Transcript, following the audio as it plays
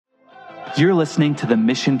You're listening to the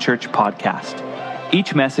Mission Church podcast.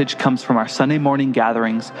 Each message comes from our Sunday morning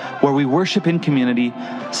gatherings where we worship in community,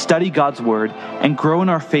 study God's Word, and grow in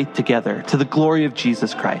our faith together to the glory of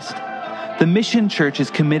Jesus Christ. The Mission Church is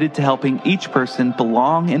committed to helping each person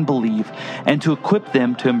belong and believe and to equip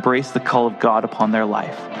them to embrace the call of God upon their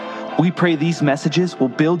life. We pray these messages will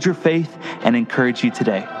build your faith and encourage you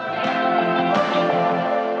today.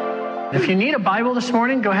 If you need a Bible this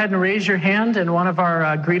morning, go ahead and raise your hand, and one of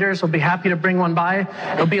our greeters will be happy to bring one by.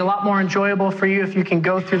 It'll be a lot more enjoyable for you if you can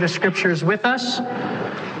go through the scriptures with us.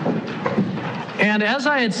 And as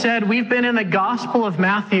I had said, we've been in the Gospel of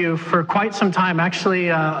Matthew for quite some time,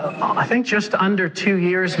 actually, I think just under 2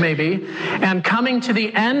 years maybe. And coming to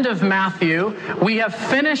the end of Matthew, we have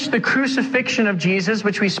finished the crucifixion of Jesus,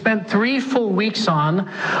 which we spent 3 full weeks on,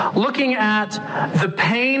 looking at the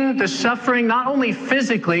pain, the suffering, not only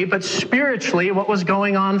physically, but spiritually, what was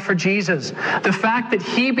going on for Jesus. The fact that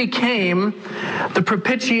he became the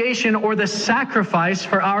propitiation or the sacrifice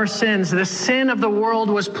for our sins. The sin of the world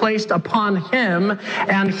was placed upon him,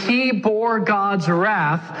 and he bore God's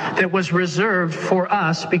wrath that was reserved for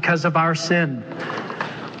us because of our sin.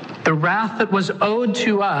 The wrath that was owed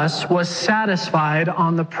to us was satisfied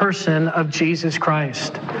on the person of Jesus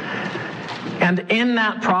Christ. And in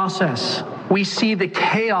that process, we see the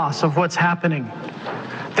chaos of what's happening.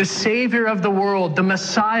 The Savior of the world, the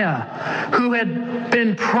Messiah, who had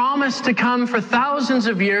been promised to come for thousands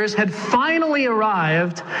of years, had finally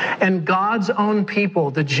arrived, and God's own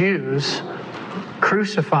people, the Jews,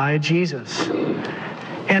 crucified Jesus.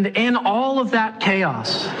 And in all of that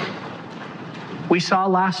chaos, we saw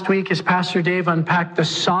last week as Pastor Dave unpacked the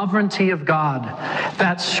sovereignty of God,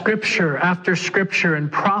 that scripture after scripture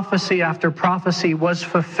and prophecy after prophecy was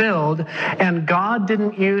fulfilled, and God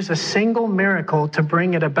didn't use a single miracle to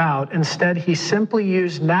bring it about. Instead, he simply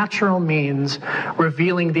used natural means,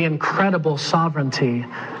 revealing the incredible sovereignty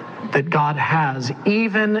that God has,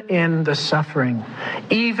 even in the suffering,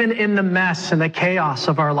 even in the mess and the chaos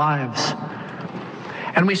of our lives.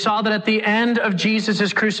 And we saw that at the end of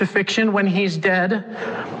Jesus' crucifixion, when he's dead,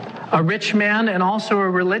 a rich man and also a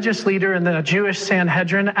religious leader in the Jewish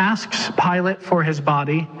Sanhedrin asks Pilate for his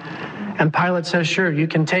body. And Pilate says, sure, you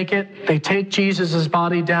can take it. They take Jesus'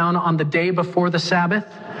 body down on the day before the Sabbath.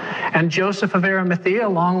 And Joseph of Arimathea,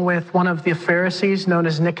 along with one of the Pharisees known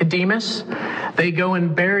as Nicodemus, they go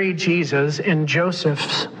and bury Jesus in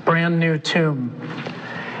Joseph's brand new tomb.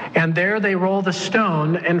 And there they roll the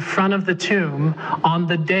stone in front of the tomb on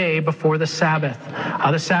the day before the Sabbath.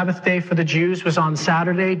 The Sabbath day for the Jews was on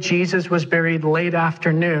Saturday. Jesus was buried late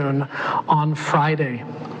afternoon on Friday.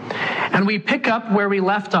 And we pick up where we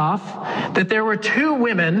left off, that there were 2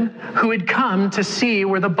 women who had come to see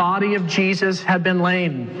where the body of Jesus had been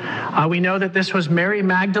laid. We know that this was Mary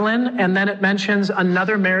Magdalene, and then it mentions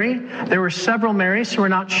another Mary. There were several Marys, so we're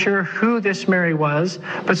not sure who this Mary was,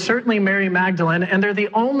 but certainly Mary Magdalene. And they're the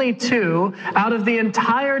only 2 out of the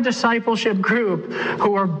entire discipleship group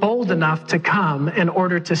who are bold enough to come in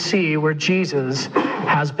order to see where Jesus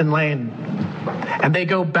has been laid. And they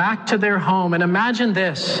go back to their home, and imagine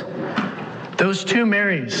this. Those 2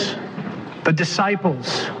 Marys, the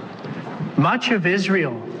disciples, much of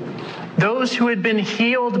Israel, those who had been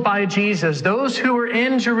healed by Jesus, those who were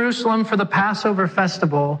in Jerusalem for the Passover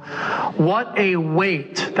festival, what a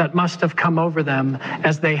weight that must have come over them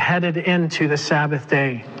as they headed into the Sabbath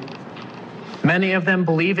day. Many of them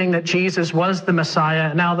believing that Jesus was the Messiah,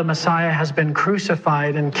 and now the Messiah has been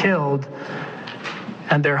crucified and killed,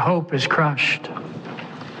 and their hope is crushed.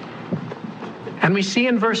 And we see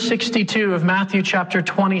in verse 62 of Matthew chapter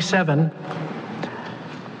 27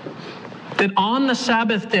 that on the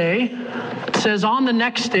Sabbath day, it says on the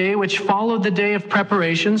next day, which followed the day of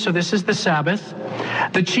preparation, so this is the Sabbath,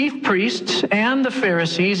 the chief priests and the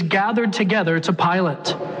Pharisees gathered together to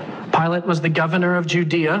Pilate. Pilate was the governor of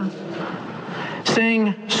Judea,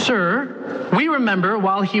 saying, Sir, we remember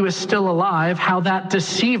while he was still alive how that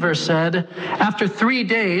deceiver said, after 3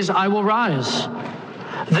 days I will rise.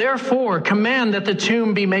 Therefore, command that the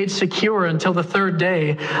tomb be made secure until the 3rd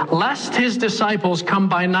day, lest his disciples come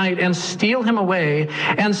by night and steal him away,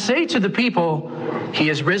 and say to the people, he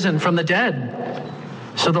is risen from the dead.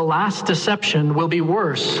 So the last deception will be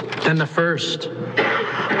worse than the first.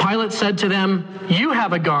 Pilate said to them, You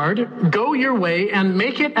have a guard. Go your way and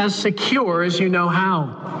make it as secure as you know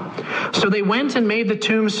how. So they went and made the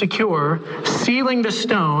tomb secure, sealing the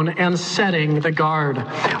stone and setting the guard.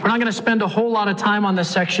 We're not going to spend a whole lot of time on this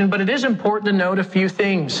section, but it is important to note a few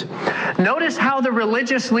things. Notice how the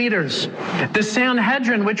religious leaders, the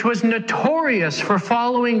Sanhedrin, which was notorious for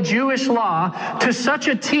following Jewish law to such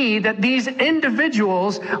a T that these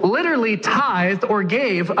individuals literally tithed or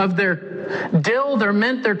gave of their dill, their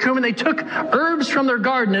mint, their cumin. They took herbs from their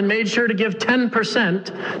garden and made sure to give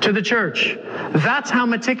 10% to the church. That's how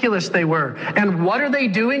meticulous they were. And what are they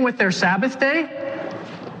doing with their Sabbath day?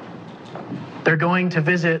 They're going to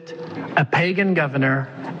visit a pagan governor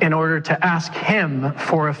in order to ask him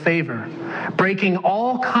for a favor, breaking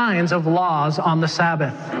all kinds of laws on the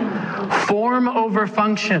Sabbath. Form over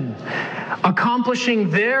function, accomplishing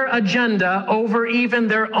their agenda over even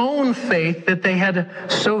their own faith that they had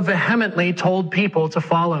so vehemently told people to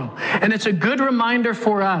follow. And it's a good reminder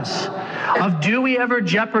for us of, do we ever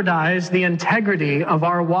jeopardize the integrity of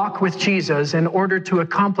our walk with Jesus in order to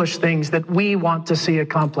accomplish things that we want to see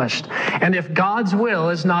accomplished? And if God's will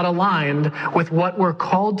is not aligned with what we're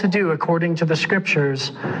called to do according to the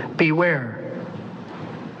scriptures, beware.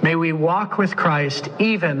 May we walk with Christ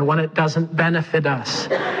even when it doesn't benefit us.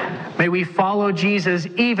 May we follow Jesus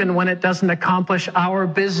even when it doesn't accomplish our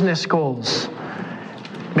business goals.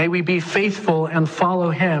 May we be faithful and follow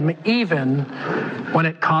him even when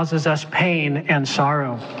it causes us pain and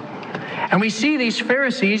sorrow. And we see these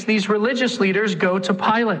Pharisees, these religious leaders, go to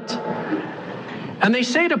Pilate. And they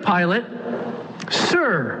say to Pilate,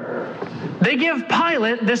 "Sir," they give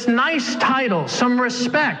Pilate this nice title, some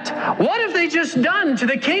respect. What have they just done to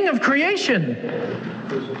the King of creation?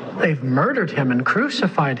 They've murdered him and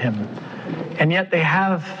crucified him. And yet they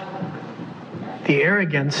have the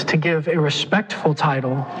arrogance to give a respectful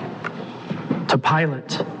title to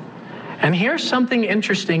Pilate. And here's something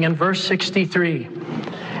interesting in verse 63.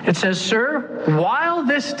 It says, "Sir, while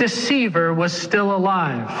this deceiver was still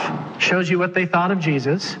alive," shows you what they thought of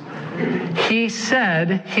Jesus, "he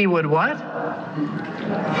said he would" what?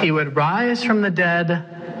 "He would rise from the dead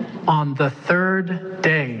on the third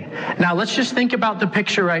day." Now let's just think about the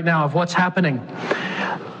picture right now of what's happening.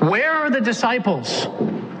 Where are the disciples?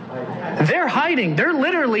 They're hiding. They're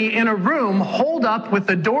literally in a room holed up with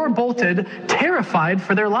the door bolted, terrified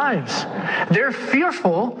for their lives. They're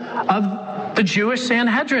fearful of the Jewish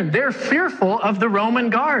Sanhedrin. They're fearful of the Roman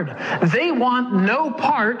guard. They want no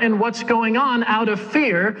part in what's going on out of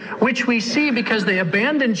fear, which we see because they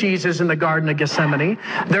abandoned Jesus in the Garden of Gethsemane.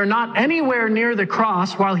 They're not anywhere near the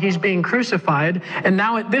cross while he's being crucified. And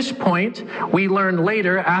now at this point, we learn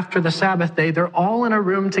later after the Sabbath day, they're all in a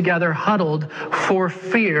room together, huddled for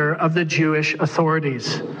fear of the Jewish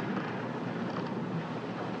authorities.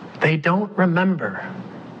 They don't remember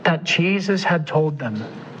that Jesus had told them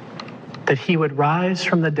that he would rise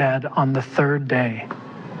from the dead on the third day.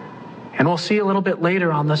 And we'll see a little bit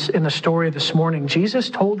later on this in the story this morning, Jesus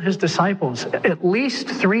told his disciples at least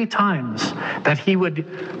 3 times that he would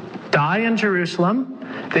die in Jerusalem,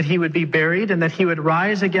 that he would be buried, and that he would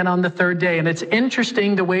rise again on the third day. And it's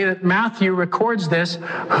interesting the way that Matthew records this.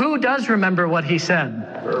 Who does remember what he said?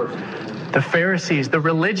 The Pharisees, the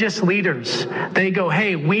religious leaders. They go,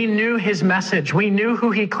 "Hey, we knew his message. We knew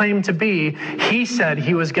who he claimed to be. He said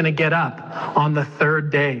he was going to get up on the third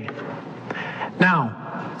day." Now,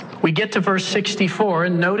 we get to verse 64,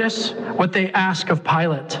 and notice what they ask of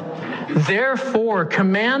Pilate. "Therefore,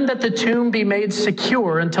 command that the tomb be made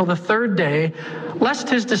secure until the third day, lest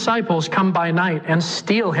his disciples come by night and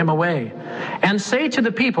steal him away. And say to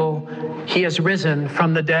the people, he has risen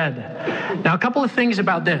from the dead." Now, a couple of things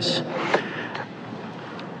about this.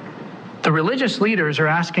 The religious leaders are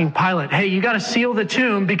asking Pilate, "Hey, you got to seal the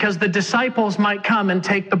tomb because the disciples might come and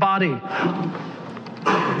take the body."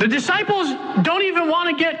 The disciples don't even want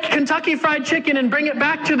to get Kentucky Fried Chicken and bring it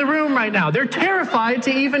back to the room right now. They're terrified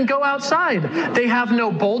to even go outside. They have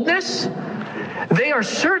no boldness. They are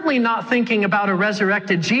certainly not thinking about a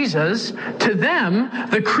resurrected Jesus. To them,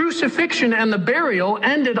 the crucifixion and the burial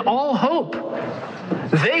ended all hope.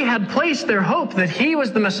 They had placed their hope that he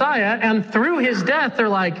was the Messiah, and through his death, they're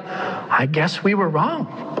like, "I guess we were wrong.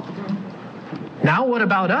 Now what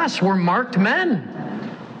about us? We're marked men."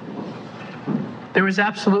 There was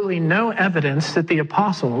absolutely no evidence that the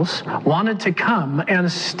apostles wanted to come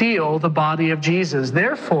and steal the body of Jesus.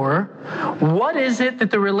 Therefore, what is it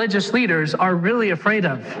that the religious leaders are really afraid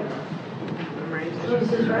of?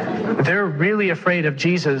 They're really afraid of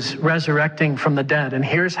Jesus resurrecting from the dead. And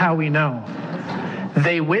here's how we know.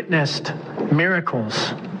 They witnessed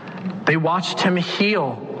miracles. They watched him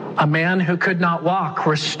heal a man who could not walk,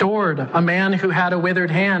 restored a man who had a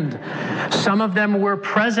withered hand. Some of them were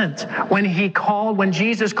present when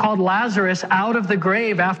Jesus called Lazarus out of the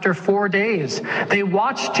grave after 4 days. They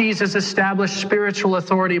watched Jesus establish spiritual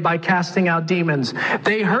authority by casting out demons.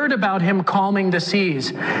 They heard about him calming the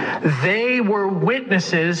seas. They were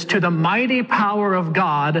witnesses to the mighty power of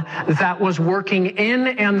God that was working in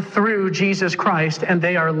and through Jesus Christ, and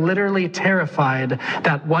they are literally terrified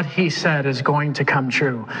that what he said is going to come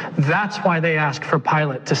true. That's why they asked for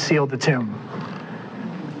Pilate to seal the tomb.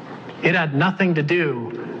 It had nothing to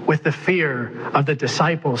do with the fear of the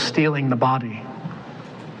disciples stealing the body.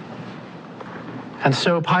 And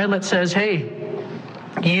so Pilate says, hey,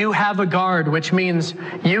 you have a guard, which means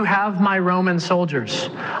you have my Roman soldiers.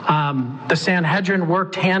 The Sanhedrin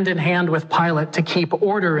worked hand in hand with Pilate to keep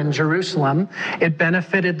order in Jerusalem. It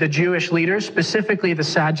benefited the Jewish leaders, specifically the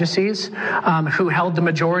Sadducees, who held the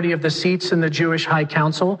majority of the seats in the Jewish High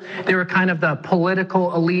Council. They were kind of the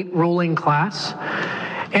political elite ruling class.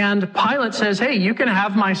 And Pilate says, hey, you can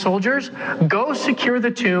have my soldiers. Go secure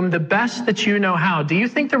the tomb the best that you know how. Do you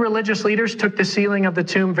think the religious leaders took the sealing of the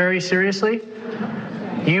tomb very seriously?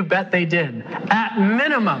 You bet they did. At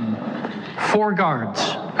minimum, 4 guards.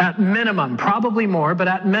 At minimum, probably more, but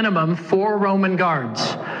at minimum, 4 Roman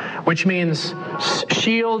guards, which means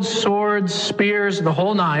shields, swords, spears, the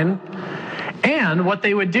whole 9. And what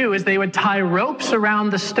they would do is they would tie ropes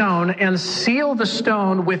around the stone and seal the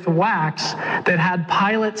stone with wax that had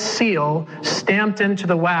Pilate's seal stamped into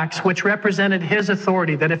the wax, which represented his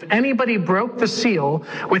authority, that if anybody broke the seal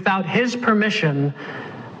without his permission,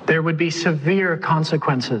 there would be severe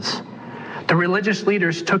consequences. The religious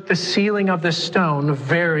leaders took the sealing of the stone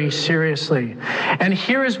very seriously. And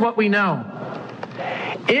here is what we know.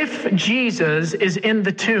 If Jesus is in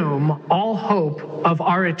the tomb, all hope of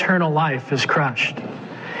our eternal life is crushed.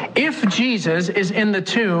 If Jesus is in the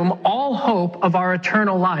tomb, all hope of our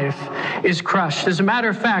eternal life is crushed. As a matter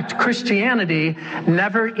of fact, Christianity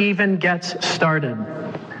never even gets started.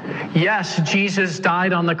 Yes, Jesus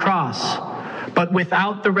died on the cross, but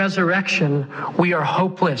without the resurrection, we are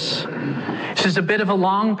hopeless. This is a bit of a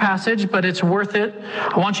long passage, but it's worth it.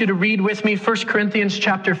 I want you to read with me 1 Corinthians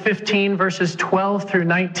chapter 15, verses 12 through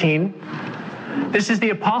 19. This is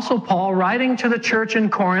the Apostle Paul writing to the church in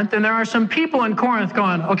Corinth, and there are some people in Corinth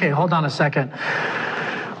going, okay, hold on a second.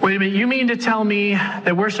 Wait a minute, you mean to tell me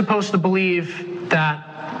that we're supposed to believe that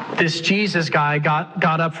this Jesus guy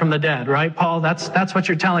got up from the dead, right, Paul? That's what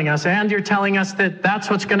you're telling us. And you're telling us that that's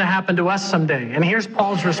what's going to happen to us someday. And here's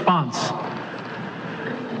Paul's response.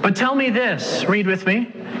 But tell me this, read with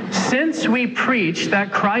me. Since we preach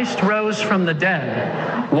that Christ rose from the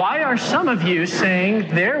dead, why are some of you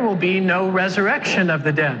saying there will be no resurrection of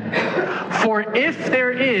the dead? For if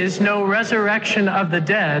there is no resurrection of the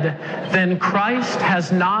dead, then Christ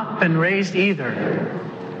has not been raised either.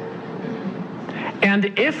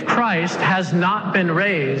 And if Christ has not been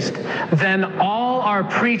raised, then all our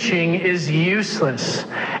preaching is useless,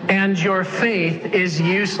 and your faith is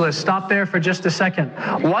useless. Stop there for just a second.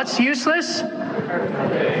 What's useless?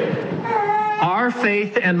 Our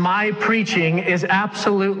faith and my preaching is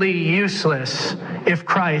absolutely useless if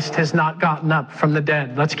Christ has not gotten up from the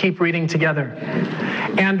dead. Let's keep reading together.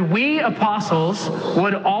 And we apostles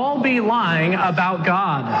would all be lying about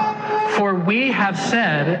God, for we have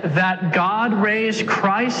said that God raised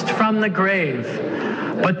Christ from the grave.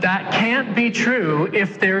 But that can't be true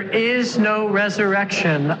if there is no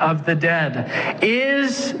resurrection of the dead.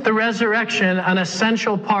 Is the resurrection an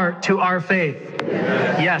essential part to our faith?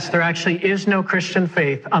 Yes, there actually is no Christian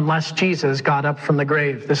faith unless Jesus got up from the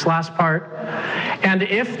grave. This last part. And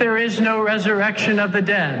if there is no resurrection of the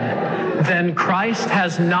dead, then Christ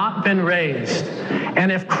has not been raised.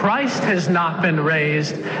 And if Christ has not been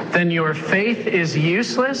raised, then your faith is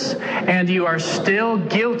useless and you are still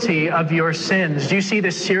guilty of your sins. Do you see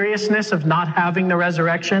the seriousness of not having the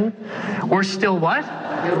resurrection? We're still what?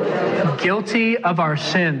 Guilty of our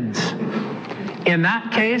sins. In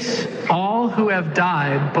that case, all who have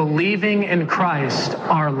died believing in Christ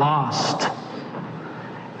are lost.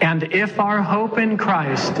 And if our hope in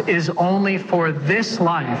Christ is only for this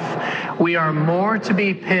life, we are more to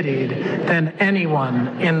be pitied than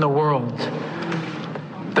anyone in the world.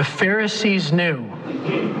 The Pharisees knew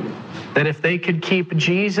that if they could keep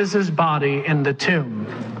Jesus' body in the tomb,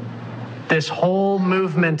 this whole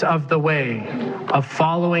movement of the way, of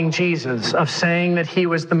following Jesus, of saying that he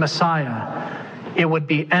was the Messiah, it would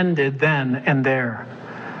be ended then and there.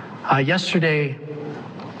 Yesterday,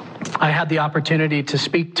 I had the opportunity to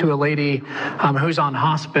speak to a lady who's on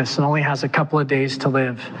hospice and only has a couple of days to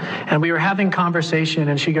live. And we were having conversation,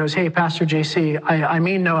 and she goes, "Hey, Pastor JC, I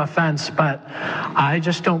mean no offense, but I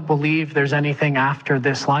just don't believe there's anything after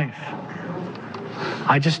this life.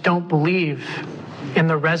 I just don't believe in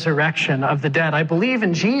the resurrection of the dead. I believe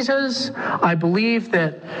in Jesus. I believe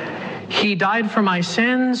that he died for my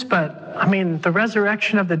sins, but I mean, the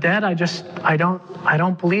resurrection of the dead, I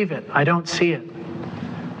don't believe it. I don't see it."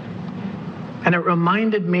 And it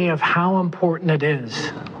reminded me of how important it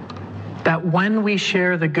is that when we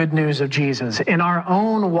share the good news of Jesus in our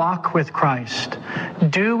own walk with Christ,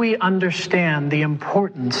 do we understand the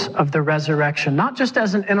importance of the resurrection, not just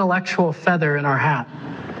as an intellectual feather in our hat,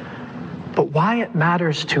 but why it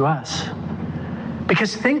matters to us.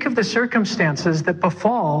 Because think of the circumstances that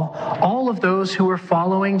befall all of those who were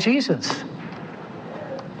following Jesus.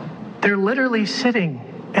 They're literally sitting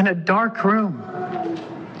in a dark room,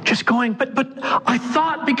 just going, but I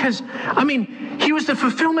thought, because, I mean, he was the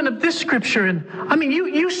fulfillment of this scripture. And I mean,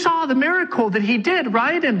 you saw the miracle that he did,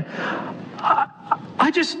 right? And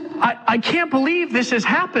I can't believe this has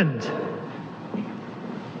happened.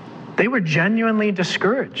 They were genuinely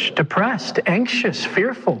discouraged, depressed, anxious,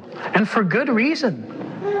 fearful, and for good reason.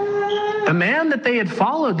 The man that they had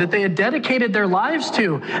followed, that they had dedicated their lives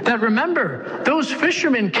to, that, remember, those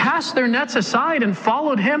fishermen cast their nets aside and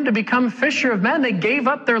followed him to become fisher of men. They gave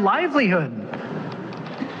up their livelihood.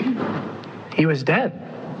 He was dead.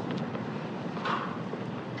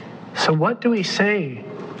 So what do we say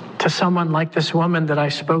to someone like this woman that I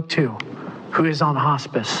spoke to, who is on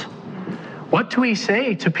hospice? What do we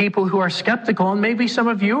say to people who are skeptical, and maybe some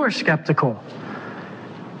of you are skeptical?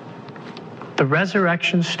 The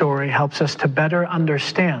resurrection story helps us to better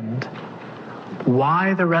understand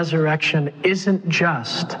why the resurrection isn't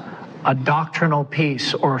just a doctrinal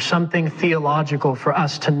piece or something theological for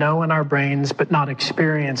us to know in our brains but not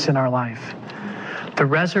experience in our life. The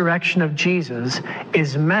resurrection of Jesus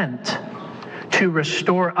is meant to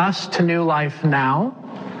restore us to new life now,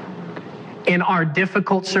 in our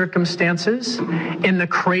difficult circumstances, in the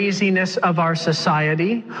craziness of our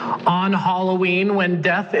society, on Halloween when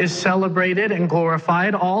death is celebrated and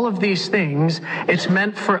glorified, all of these things, it's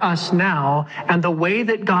meant for us now. And the way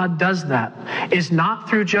that God does that is not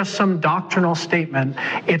through just some doctrinal statement,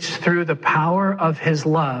 it's through the power of his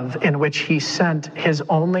love in which he sent his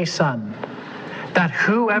only Son, that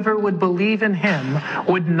whoever would believe in him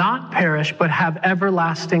would not perish but have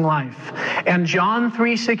everlasting life. And John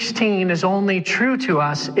 3:16 is only true to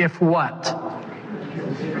us if what?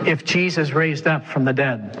 If Jesus raised up from the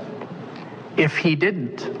dead. If he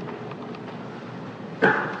didn't,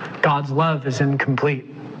 God's love is incomplete.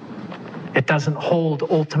 It doesn't hold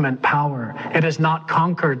ultimate power. It has not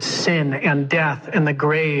conquered sin and death and the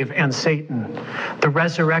grave and Satan. The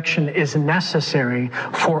resurrection is necessary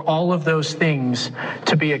for all of those things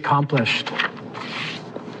to be accomplished.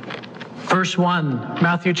 Verse 1,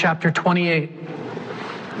 Matthew chapter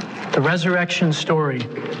 28, the resurrection story.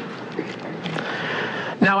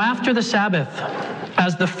 Now after the Sabbath,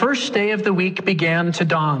 as the first day of the week began to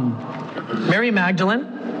dawn, Mary Magdalene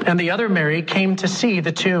and the other Mary came to see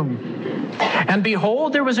the tomb. And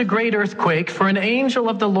behold, there was a great earthquake, for an angel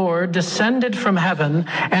of the Lord descended from heaven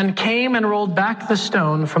and came and rolled back the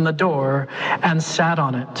stone from the door and sat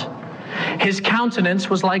on it. His countenance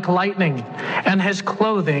was like lightning, and his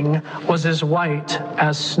clothing was as white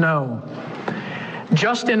as snow.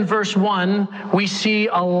 Just in verse 1, we see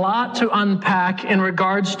a lot to unpack in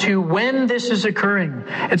regards to when this is occurring.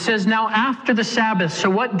 It says, now after the Sabbath. So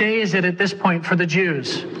what day is it at this point for the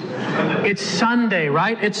Jews? It's Sunday,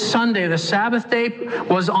 right? It's Sunday. The Sabbath day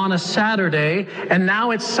was on a Saturday, and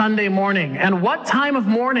now it's Sunday morning. And what time of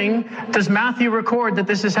morning does Matthew record that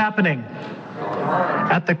this is happening?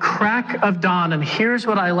 At the crack of dawn. And here's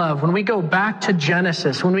what I love. When we go back to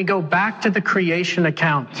Genesis, when we go back to the creation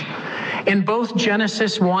account, in both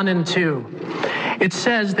Genesis 1 and 2, it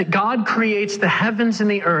says that God creates the heavens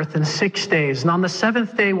and the earth in 6 days. And on the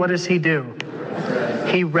seventh day, what does he do?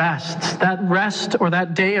 He rests. That rest, or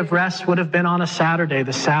that day of rest, would have been on a Saturday,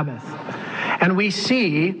 the Sabbath. And we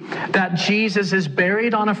see that Jesus is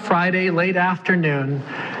buried on a Friday late afternoon.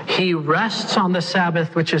 He rests on the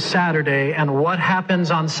Sabbath, which is Saturday. And what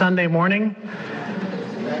happens on Sunday morning?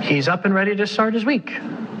 He's up and ready to start his week.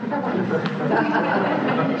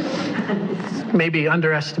 Maybe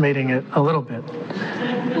underestimating it a little bit.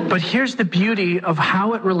 But here's the beauty of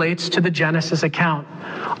how it relates to the Genesis account.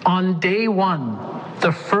 On day one,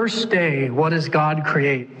 the first day, what does God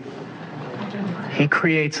create? He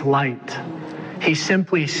creates light. He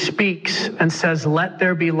simply speaks and says, let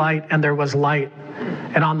there be light, and there was light.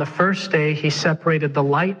 And on the first day, he separated the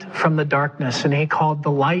light from the darkness, and he called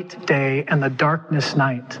the light day and the darkness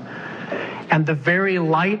night. And the very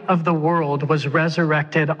light of the world was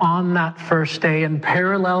resurrected on that first day in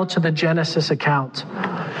parallel to the Genesis account.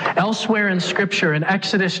 Elsewhere in Scripture, in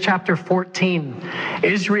Exodus chapter 14,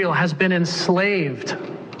 Israel has been enslaved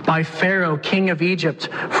by Pharaoh, king of Egypt,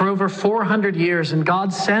 for over 400 years. And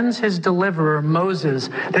God sends his deliverer, Moses,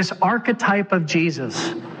 this archetype of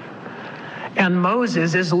Jesus. And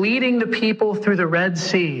Moses is leading the people through the Red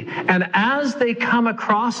Sea. And as they come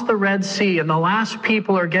across the Red Sea and the last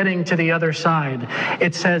people are getting to the other side,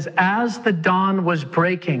 it says, as the dawn was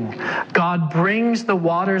breaking, God brings the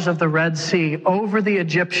waters of the Red Sea over the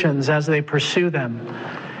Egyptians as they pursue them.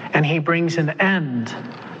 And he brings an end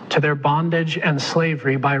to their bondage and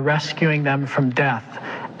slavery by rescuing them from death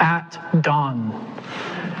at dawn.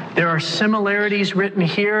 There are similarities written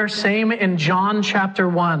here, same in John chapter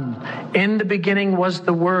 1. In the beginning was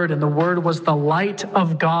the Word, and the Word was the light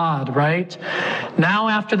of God, right? Now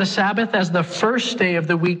after the Sabbath, as the first day of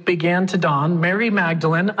the week began to dawn, Mary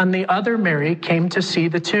Magdalene and the other Mary came to see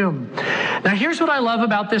the tomb. Now here's what I love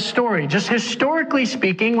about this story. Just historically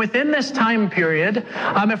speaking, within this time period,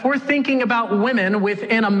 if we're thinking about women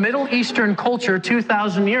within a Middle Eastern culture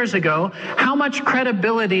 2,000 years ago, how much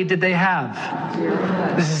credibility did they have?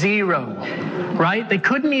 Zero, right? They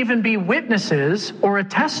couldn't even be witnesses or a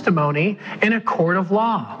testimony in a court of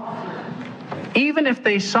law. Even if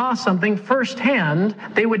they saw something firsthand,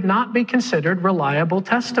 they would not be considered reliable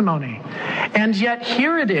testimony. And yet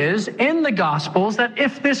here it is in the Gospels that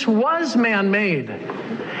if this was man-made,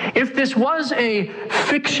 if this was a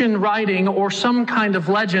fiction writing or some kind of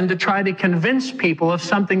legend to try to convince people of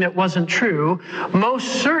something that wasn't true,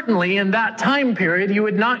 most certainly in that time period, you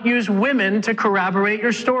would not use women to corroborate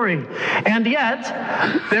your story. And yet,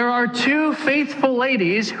 there are two faithful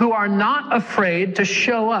ladies who are not afraid to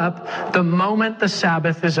show up the moment the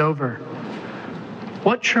Sabbath is over.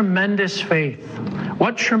 What tremendous faith.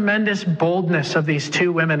 What tremendous boldness of these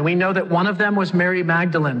two women. We know that one of them was Mary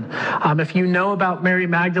Magdalene. If you know about Mary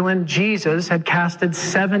Magdalene, Jesus had casted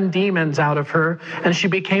 7 demons out of her, and she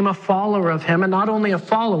became a follower of him, and not only a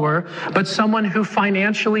follower, but someone who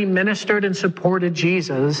financially ministered and supported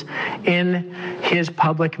Jesus in his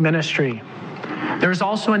public ministry. There's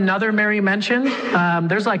also another Mary mentioned.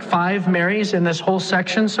 There's like 5 Marys in this whole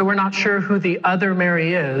section, so we're not sure who the other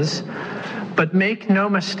Mary is. But make no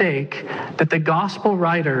mistake that the gospel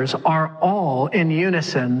writers are all in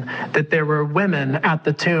unison that there were women at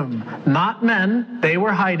the tomb. Not men, they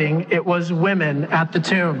were hiding. It was women at the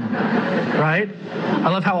tomb, right? I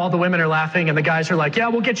love how all the women are laughing and the guys are like, yeah,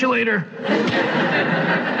 we'll get you later.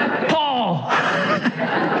 Paul!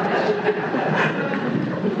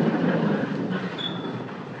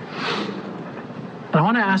 And I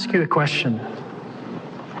want to ask you a question.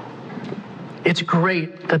 It's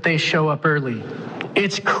great that they show up early.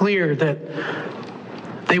 It's clear that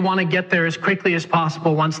they want to get there as quickly as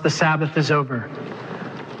possible once the Sabbath is over.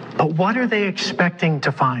 But what are they expecting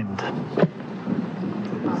to find?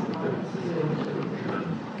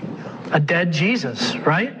 A dead Jesus,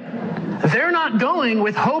 right? They're not going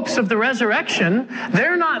with hopes of the resurrection.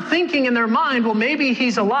 They're not thinking in their mind, well, maybe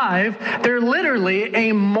he's alive. They're literally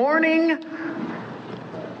a mourning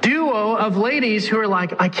duo of ladies who are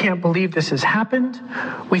like, I can't believe this has happened.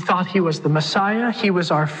 We thought he was the Messiah. He was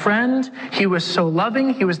our friend. He was so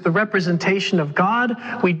loving. He was the representation of God.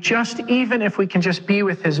 Even if we can just be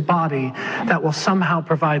with his body, that will somehow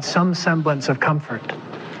provide some semblance of comfort.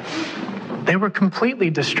 They were completely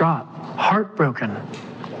distraught, heartbroken.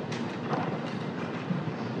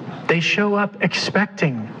 They show up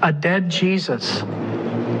expecting a dead Jesus.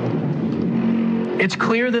 It's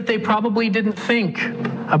clear that they probably didn't think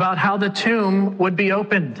about how the tomb would be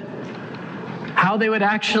opened, how they would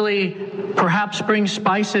actually perhaps bring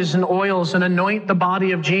spices and oils and anoint the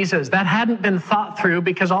body of Jesus. That hadn't been thought through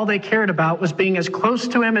because all they cared about was being as close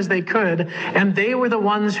to him as they could, and they were the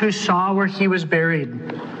ones who saw where he was buried.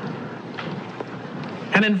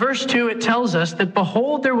 And in verse 2, it tells us that,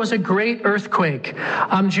 behold, there was a great earthquake.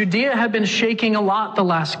 Judea had been shaking a lot the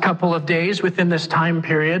last couple of days within this time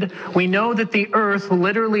period. We know that the earth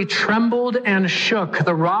literally trembled and shook.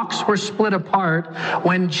 The rocks were split apart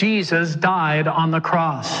when Jesus died on the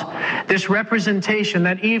cross. This representation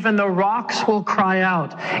that even the rocks will cry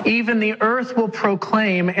out, even the earth will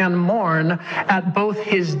proclaim and mourn at both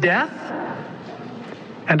his death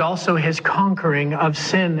and also his conquering of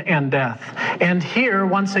sin and death. And here,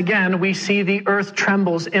 once again, we see the earth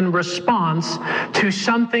trembles in response to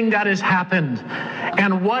something that has happened.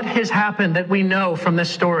 And what has happened that we know from this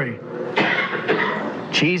story?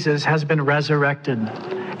 Jesus has been resurrected.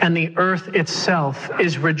 and the earth itself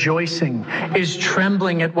is rejoicing, is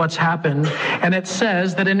trembling at what's happened. And it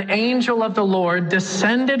says that an angel of the Lord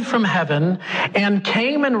descended from heaven and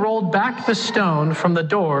came and rolled back the stone from the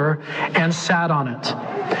door and sat on it.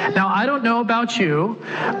 Now, I don't know about you,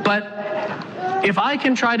 but if I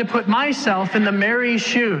can try to put myself in the Mary's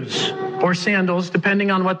shoes or sandals, depending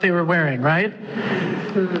on what they were wearing, right?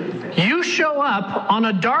 You show up on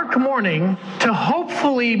a dark morning to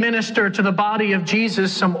hopefully minister to the body of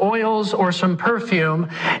Jesus some oils or some perfume,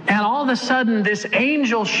 and all of a sudden this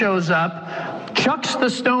angel shows up, chucks the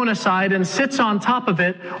stone aside and sits on top of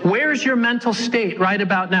it. Where's your mental state right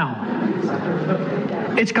about now?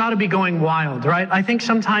 It's got to be going wild, right? I think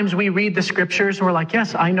sometimes we read the scriptures and we're like,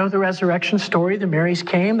 yes, I know the resurrection story. The Marys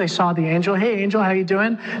came, they saw the angel. Hey, angel, how you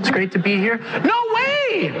doing? It's great to be here. No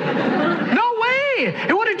way! No way!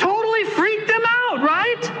 It would have totally freaked them out,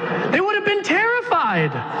 right? They would have been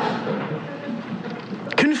terrified,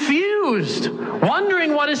 confused,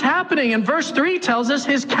 wondering what is happening. And verse 3 tells us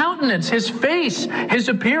his countenance, his face, his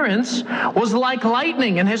appearance was like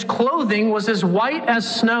lightning, and his clothing was as white as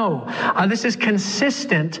snow. This is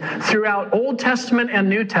consistent throughout Old Testament and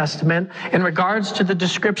New Testament in regards to the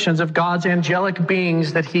descriptions of God's angelic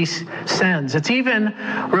beings that he sends. It's even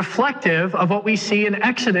reflective of what we see in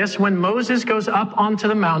Exodus when Moses goes up onto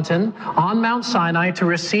the mountain on Mount Sinai to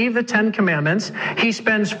receive the 10 Commandments. He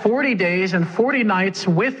spends 40 days and 40 nights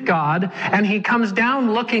with God, and he comes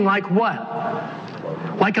down looking like what?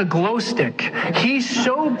 Like a glow stick. He's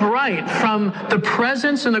so bright from the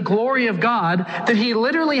presence and the glory of God that he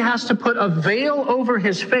literally has to put a veil over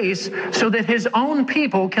his face so that his own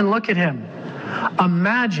people can look at him.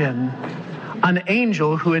 Imagine an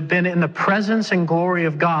angel who had been in the presence and glory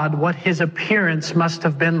of God, what his appearance must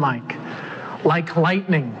have been like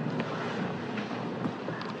lightning.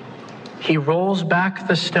 He rolls back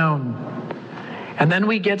the stone. And then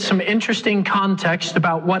we get some interesting context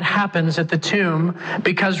about what happens at the tomb,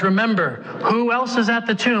 because remember, who else is at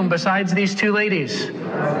the tomb besides these two ladies?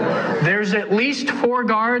 There's at least 4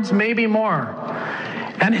 guards, maybe more.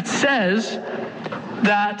 And it says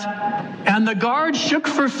that, and the guards shook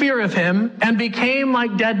for fear of him and became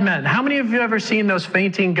like dead men. How many of you have ever seen those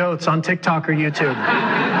fainting goats on TikTok or YouTube?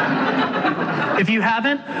 If you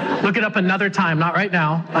haven't, look it up another time, not right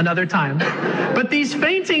now, another time. But these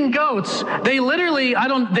fainting goats, they literally,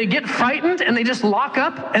 they get frightened and they just lock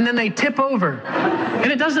up and then they tip over.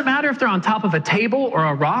 And it doesn't matter if they're on top of a table or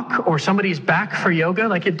a rock or somebody's back for yoga,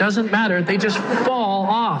 like it doesn't matter, they just fall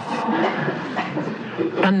off.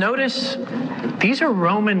 And notice, these are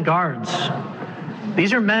Roman guards.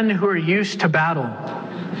 These are men who are used to battle.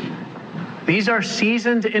 These are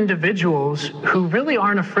seasoned individuals who really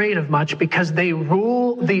aren't afraid of much because they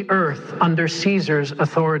rule the earth under Caesar's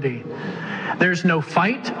authority. There's no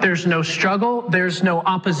fight, there's no struggle, there's no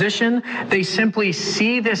opposition. They simply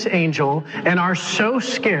see this angel and are so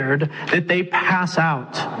scared that they pass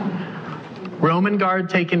out. Roman guard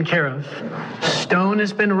taken care of. Stone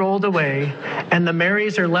has been rolled away, and the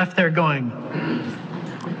Marys are left there going,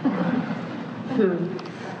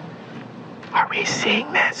 are we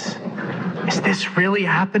seeing this? Is this really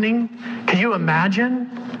happening? Can you imagine?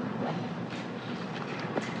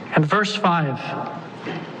 And verse 5,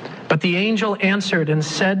 but the angel answered and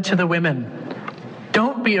said to the women,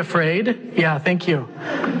 don't be afraid. Yeah, thank you.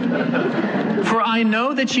 For I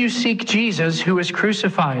know that you seek Jesus who is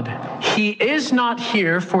crucified. He is not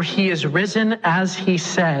here, for he is risen as he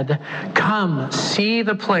said. Come, see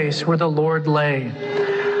the place where the Lord lay.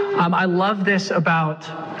 I love this about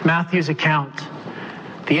Matthew's account.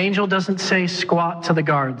 The angel doesn't say squat to the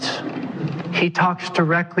guards. He talks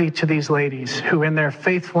directly to these ladies who in their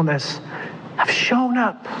faithfulness have shown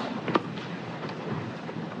up.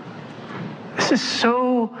 This is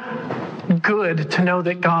so good to know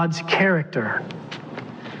that God's character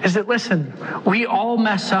is that, listen, we all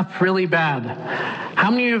mess up really bad. How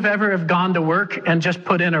many of you have ever gone to work and just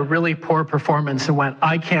put in a really poor performance and went,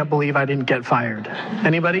 I can't believe I didn't get fired?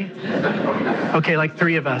 Anybody? Okay, like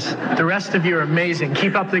 3 of us. The rest of you are amazing.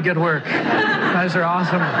 Keep up the good work. You guys are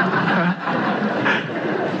awesome.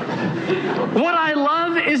 What I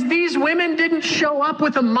love is these women didn't show up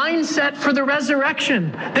with a mindset for the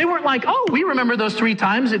resurrection. They weren't like, oh, we remember those 3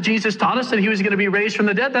 times that Jesus taught us that he was going to be raised from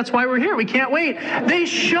the dead. That's why we're here. We can't wait. They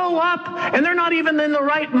show up and they're not even in the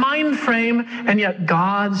right mind frame, and yet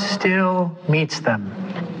God still meets them.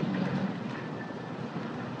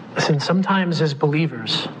 Listen, sometimes as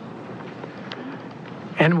believers,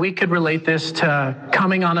 and we could relate this to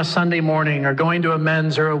coming on a Sunday morning or going to a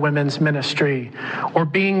men's or a women's ministry or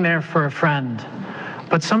being there for a friend.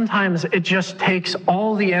 But sometimes it just takes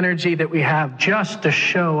all the energy that we have just to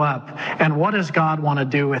show up. And what does God want to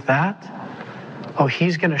do with that? Oh,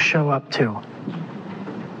 he's going to show up too.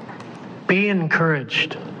 Be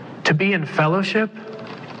encouraged to be in fellowship,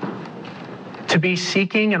 to be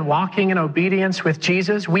seeking and walking in obedience with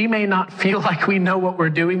Jesus. We may not feel like we know what we're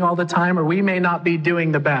doing all the time, or we may not be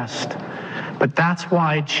doing the best. But that's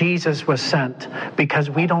why Jesus was sent, because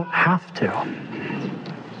we don't have to.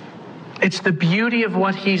 It's the beauty of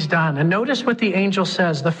what he's done. And notice what the angel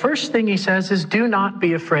says. The first thing he says is, do not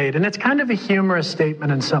be afraid. And it's kind of a humorous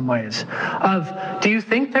statement in some ways of, do you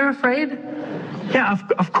think they're afraid? Yeah,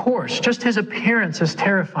 of course. Just his appearance is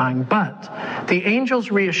terrifying. But the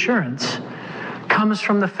angel's reassurance comes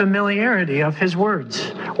from the familiarity of his words.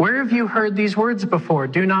 Where have you heard these words before?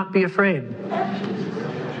 Do not be afraid.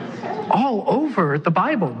 All over the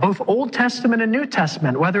Bible, both Old Testament and New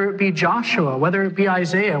Testament, whether it be Joshua, whether it be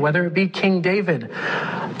Isaiah, whether it be King David.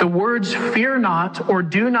 The words fear not or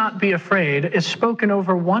do not be afraid is spoken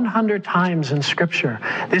over 100 times in Scripture.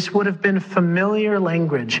 This would have been familiar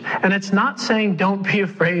language. And it's not saying don't be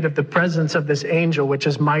afraid of the presence of this angel, which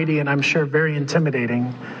is mighty and I'm sure very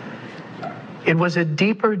intimidating. It was a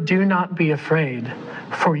deeper do not be afraid,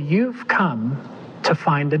 for you've come to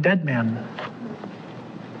find a dead man.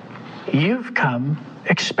 You've come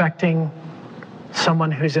expecting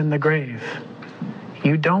someone who's in the grave.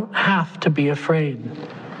 You don't have to be afraid.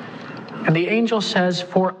 And the angel says,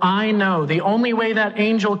 for I know. The only way that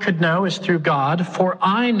angel could know is through God. For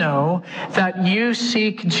I know that you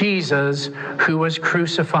seek Jesus who was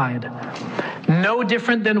crucified. No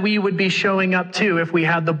different than we would be showing up to if we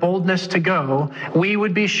had the boldness to go. We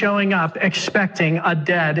would be showing up expecting a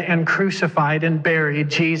dead and crucified and buried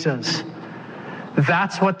Jesus.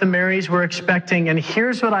 That's what the Marys were expecting. And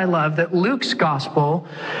here's what I love, that Luke's gospel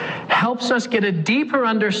helps us get a deeper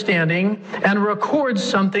understanding and records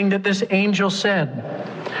something that this angel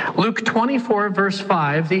said. Luke 24, verse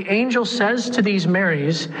 5, the angel says to these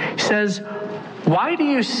Marys, he says, why do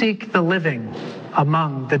you seek the living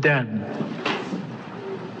among the dead?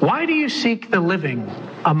 Why do you seek the living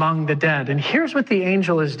among the dead? And here's what the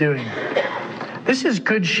angel is doing. This is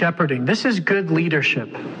good shepherding. This is good leadership.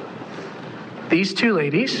 These two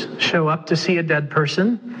ladies show up to see a dead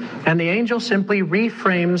person, and the angel simply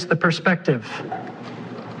reframes the perspective.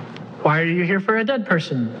 Why are you here for a dead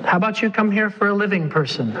person? How about you come here for a living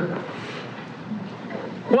person?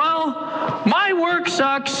 Well, my work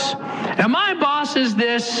sucks, and my boss is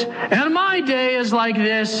this, and my day is like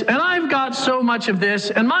this, and I've got so much of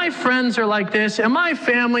this, and my friends are like this, and my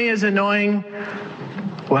family is annoying.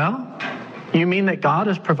 Well, you mean that God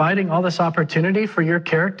is providing all this opportunity for your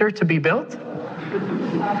character to be built?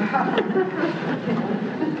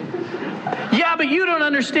 Yeah, but you don't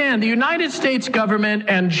understand. The United States government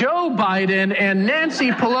and Joe Biden and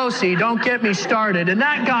Nancy Pelosi, don't get me started, and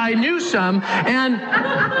that guy Newsom, and...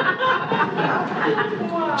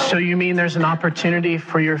 So you mean there's an opportunity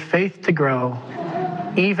for your faith to grow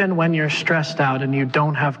even when you're stressed out and you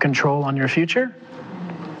don't have control on your future?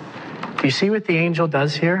 Do you see what the angel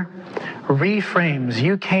does here? Reframes.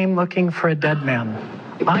 You came looking for a dead man.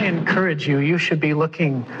 I encourage you, you should be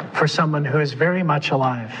looking for someone who is very much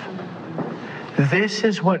alive. This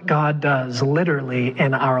is what God does literally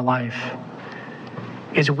in our life,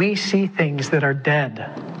 is we see things that are dead.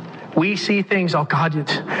 We see things, oh God,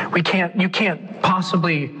 you can't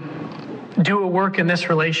possibly do a work in this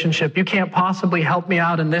relationship. You can't possibly help me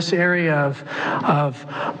out in this area of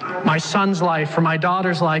my son's life or my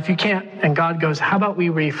daughter's life. You can't. And God goes, how about we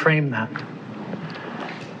reframe that?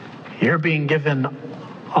 You're being given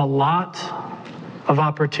a lot of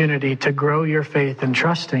opportunity to grow your faith in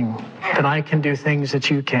trusting that I can do things that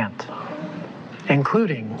you can't,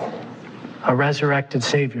 including a resurrected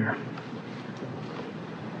Savior.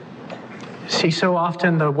 See, so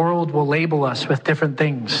often the world will label us with different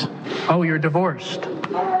things. Oh, you're divorced.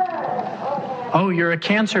 Oh, you're a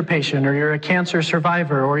cancer patient, or you're a cancer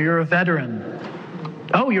survivor, or you're a veteran.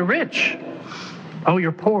 Oh, you're rich. Oh,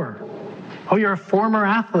 you're poor. Oh, you're a former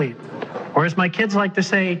athlete. Or as my kids like to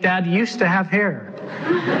say, Dad used to have hair.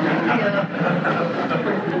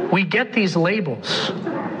 We get these labels.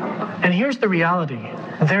 And here's the reality.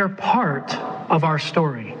 They're part of our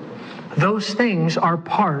story. Those things are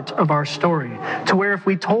part of our story. To where if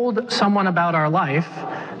we told someone about our life,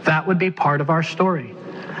 that would be part of our story.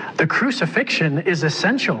 The crucifixion is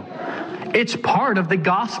essential. It's part of the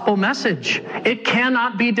gospel message. It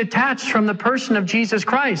cannot be detached from the person of Jesus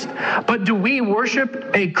Christ. But do we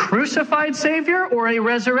worship a crucified Savior or a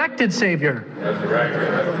resurrected Savior?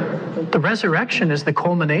 Resurrected. The resurrection is the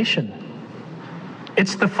culmination.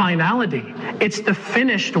 It's the finality. It's the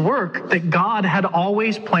finished work that God had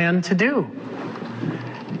always planned to do.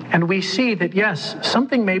 And we see that, yes,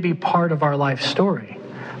 something may be part of our life story,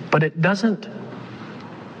 but it doesn't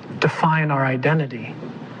define our identity.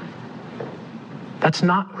 That's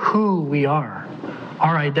not who we are.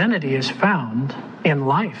 Our identity is found in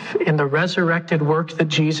life, in the resurrected work that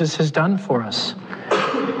Jesus has done for us.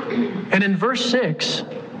 And in verse 6,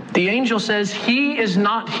 the angel says, he is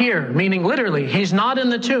not here, meaning literally, he's not in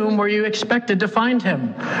the tomb where you expected to find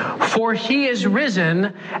him. For he is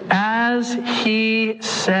risen as he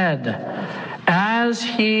said. As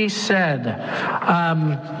he said.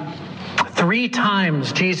 3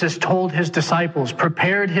 times Jesus told his disciples,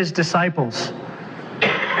 prepared his disciples.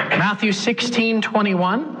 Matthew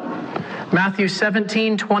 16:21. Matthew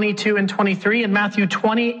 17:22 and 23, and Matthew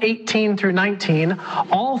 20:18 through 19.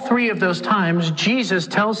 All 3 of those times, Jesus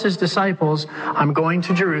tells his disciples, I'm going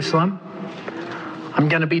to Jerusalem. I'm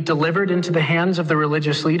going to be delivered into the hands of the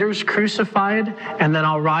religious leaders, crucified, and then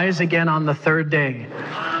I'll rise again on the 3rd day.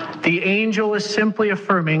 The angel is simply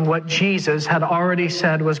affirming what Jesus had already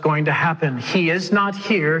said was going to happen. He is not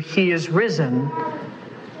here, he is risen,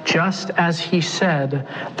 just as he said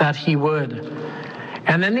that he would.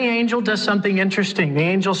 And then the angel does something interesting. The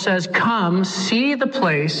angel says, come, see the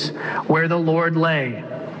place where the Lord lay.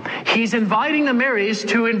 He's inviting the Marys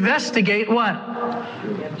to investigate what?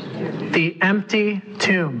 The empty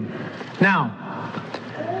tomb. Now,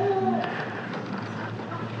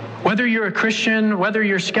 whether you're a Christian, whether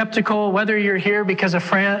you're skeptical, whether you're here because a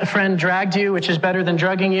friend dragged you, which is better than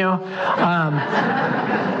drugging you,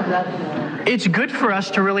 it's good for us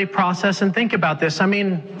to really process and think about this. I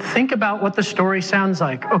mean, think about what the story sounds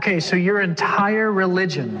like. Okay, so your entire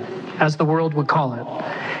religion, as the world would call it,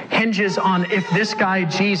 hinges on if this guy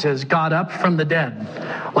Jesus got up from the dead.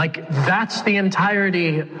 Like, that's the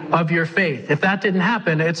entirety of your faith. If that didn't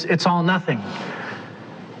happen, it's all nothing.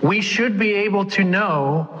 We should be able to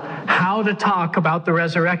know how to talk about the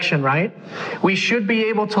resurrection, right? We should be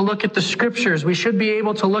able to look at the scriptures. We should be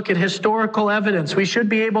able to look at historical evidence. We should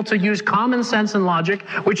be able to use common sense and logic,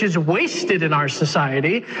 which is wasted in our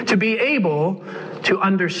society, to be able to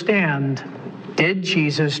understand, did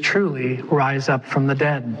Jesus truly rise up from the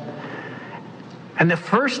dead? And the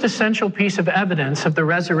first essential piece of evidence of the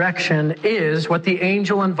resurrection is what the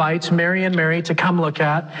angel invites Mary and Mary to come look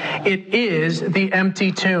at. It is the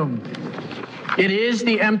empty tomb. It is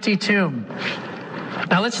the empty tomb.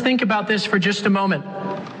 Now let's think about this for just a moment.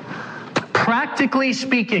 Practically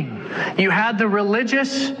speaking, you had the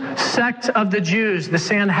religious sect of the Jews, the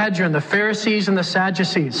Sanhedrin, the Pharisees and the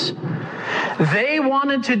Sadducees. They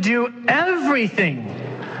wanted to do everything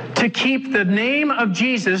to keep the name of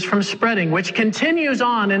Jesus from spreading, which continues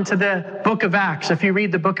on into the book of Acts. If you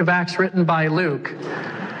read the book of Acts written by Luke,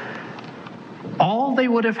 all they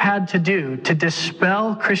would have had to do to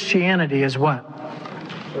dispel Christianity is what?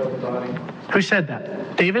 Show the body. Who said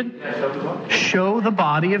that? David? Yeah, show the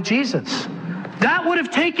body of Jesus. That would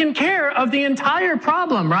have taken care of the entire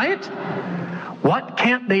problem, right? What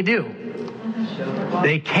can't they do?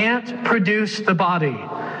 They can't produce the body.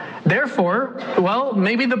 Therefore, well,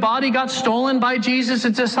 maybe the body got stolen by Jesus'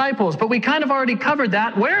 disciples, but we kind of already covered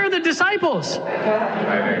that. Where are the disciples?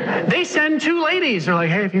 They send 2 ladies. They're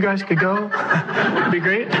like, hey, if you guys could go, it'd be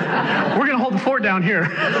great. We're going to hold the fort down here.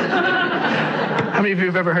 How many of you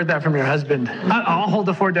have ever heard that from your husband? I'll hold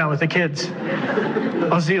the fort down with the kids.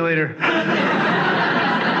 I'll see you later.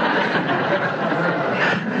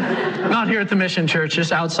 Not here at the Mission Church,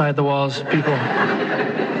 just outside the walls, people.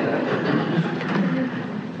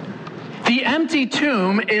 The empty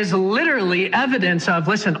tomb is literally evidence of,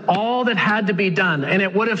 listen, all that had to be done. And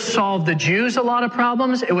it would have solved the Jews a lot of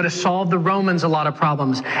problems. It would have solved the Romans a lot of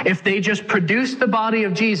problems. If they just produced the body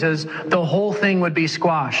of Jesus, the whole thing would be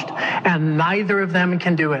squashed. And neither of them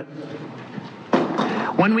can do it.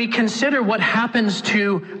 When we consider what happens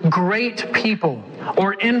to great people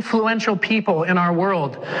or influential people in our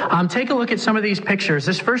world, take a look at some of these pictures.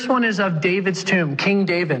 This first one is of David's tomb, King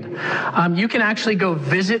David. You can actually go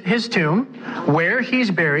visit his tomb, where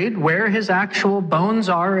he's buried, where his actual bones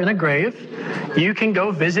are in a grave. You can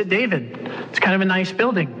go visit David. It's kind of a nice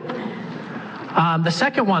building. The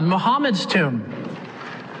second one, Muhammad's tomb.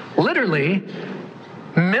 Literally,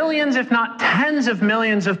 millions, if not tens of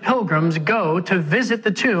millions of pilgrims go to visit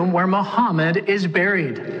the tomb where Muhammad is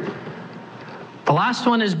buried. The last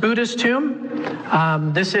one is Buddha's tomb.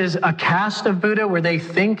 This is a cast of Buddha where they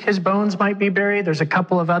think his bones might be buried. There's a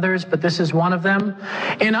couple of others, but this is one of them.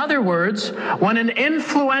 In other words, when an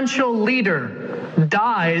influential leader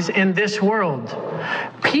dies in this world,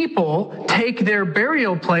 people take their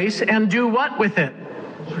burial place and do what with it?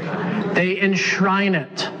 They enshrine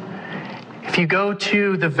it. If you go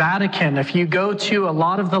to the Vatican, if you go to a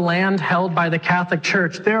lot of the land held by the Catholic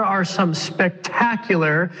Church, there are some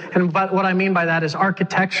spectacular, and what I mean by that is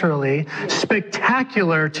architecturally,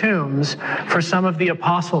 spectacular tombs for some of the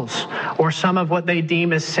apostles or some of what they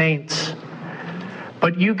deem as saints.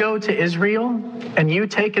 But you go to Israel and you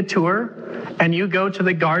take a tour and you go to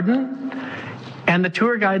the garden, and the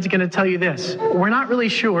tour guide's going to tell you this: we're not really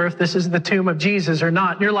sure if this is the tomb of Jesus or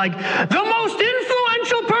not. And you're like, the most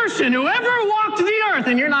influential person who ever walked the earth,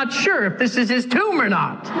 and you're not sure if this is his tomb or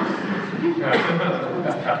not.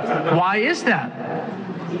 Why is that?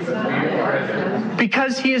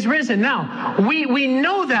 Because he is risen. Now, we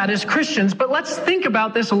know that as Christians, but let's think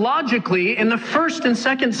about this logically in the 1st and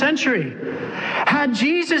 2nd century. Had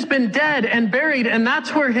Jesus been dead and buried, and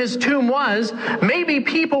that's where his tomb was, maybe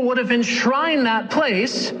people would have enshrined that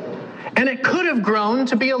place, and it could have grown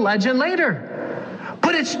to be a legend later.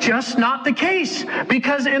 But it's just not the case,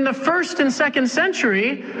 because in the 1st and 2nd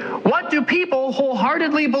century, what do people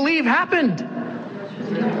wholeheartedly believe happened?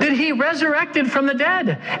 That he resurrected from the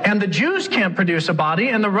dead. And the Jews can't produce a body,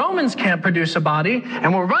 and the Romans can't produce a body,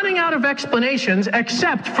 and we're running out of explanations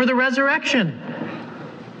except for the resurrection.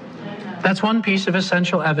 That's one piece of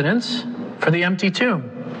essential evidence for the empty tomb.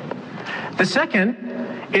 The second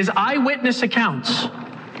is eyewitness accounts.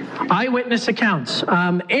 Eyewitness accounts.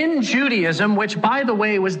 In Judaism, which, by the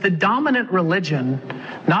way, was the dominant religion,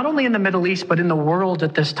 not only in the Middle East, but in the world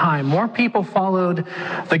at this time, more people followed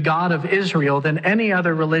the God of Israel than any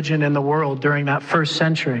other religion in the world during that 1st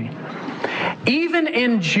century. Even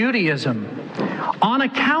in Judaism, on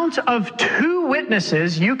account of 2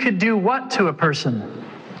 witnesses, you could do what to a person?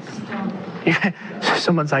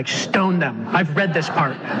 Someone's like, stone them. I've read this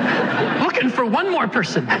part. Looking for one more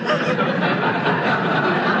person.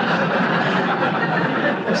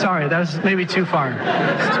 Sorry, that was maybe too far.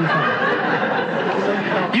 It's too far.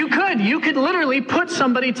 You could literally put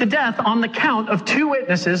somebody to death on the count of 2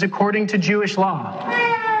 witnesses according to Jewish law.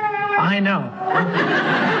 I know.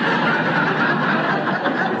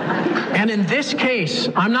 And in this case,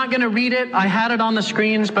 I'm not going to read it. I had it on the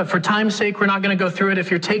screens, but for time's sake, we're not going to go through it.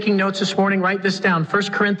 If you're taking notes this morning, write this down. 1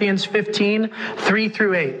 Corinthians 15, 3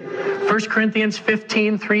 through 8. 1 Corinthians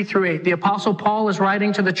 15, 3 through 8. The Apostle Paul is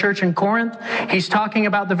writing to the church in Corinth. He's talking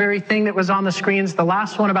about the very thing that was on the screens, the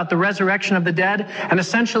last one about the resurrection of the dead. And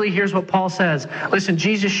essentially, here's what Paul says. Listen,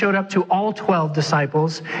 Jesus showed up to all 12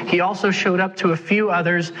 disciples. He also showed up to a few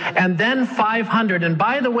others, and then 500. And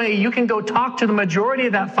by the way, you can go talk to the majority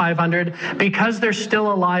of that 500 because they're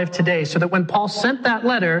still alive today. So that when Paul sent that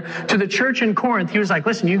letter to the church in Corinth, he was like,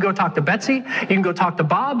 listen, you can go talk to Betsy, you can go talk to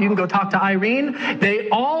Bob, you can go talk to Irene. They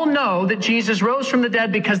all know that Jesus rose from the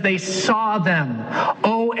dead because they saw them.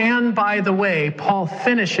 Oh, and by the way, Paul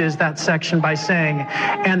finishes that section by saying,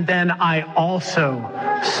 and then I also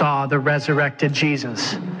saw the resurrected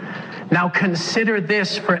Jesus. Now consider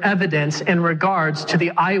this for evidence in regards to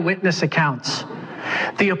the eyewitness accounts.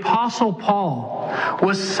 The Apostle Paul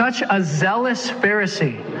was such a zealous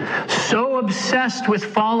Pharisee, so obsessed with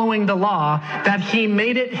following the law, that he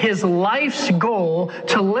made it his life's goal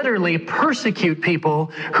to literally persecute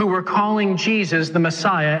people who were calling Jesus the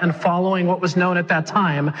Messiah and following what was known at that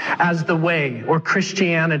time as the Way or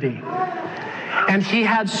Christianity. And he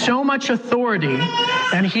had so much authority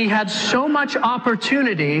and he had so much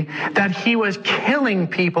opportunity that he was killing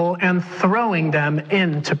people and throwing them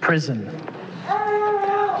into prison.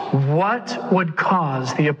 What would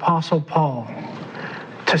cause the Apostle Paul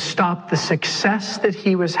to stop the success that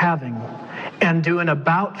he was having and do an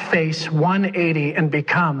about-face 180 and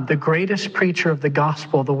become the greatest preacher of the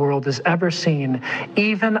gospel the world has ever seen,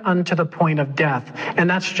 even unto the point of death? And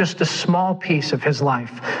that's just a small piece of his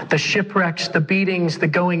life. The shipwrecks, the beatings, the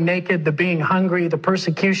going naked, the being hungry, the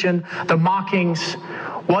persecution, the mockings.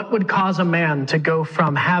 What would cause a man to go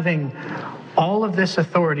from having all of this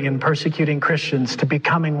authority in persecuting Christians to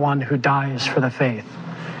becoming one who dies for the faith?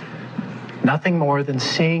 Nothing more than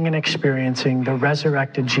seeing and experiencing the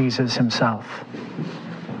resurrected Jesus himself.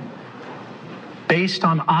 Based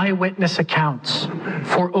on eyewitness accounts,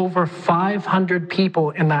 for over 500 people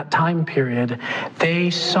in that time period, they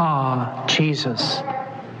saw Jesus.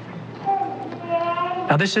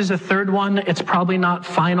 Now, this is the third one. It's probably not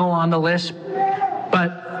final on the list,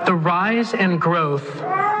 but the rise and growth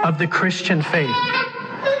of the Christian faith.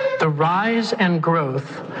 The rise and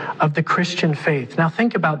growth of the Christian faith. Now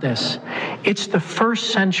think about this. It's the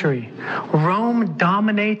 1st century. Rome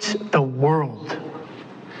dominates the world.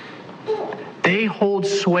 They hold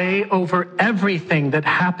sway over everything that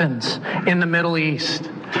happens in the Middle East.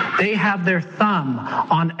 They have their thumb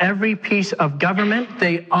on every piece of government.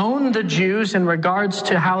 They own the Jews in regards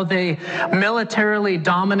to how they militarily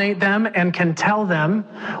dominate them and can tell them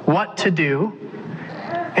what to do.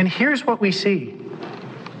 And here's what we see.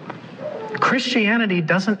 Christianity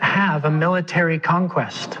doesn't have a military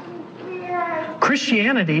conquest.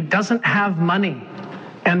 Christianity doesn't have money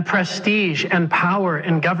and prestige and power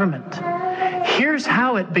and government. Here's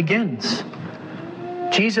how it begins.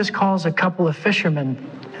 Jesus calls a couple of fishermen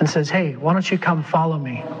and says, hey, why don't you come follow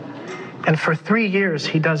me? And for 3 years,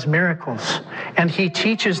 he does miracles. And he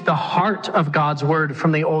teaches the heart of God's word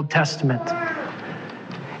from the Old Testament.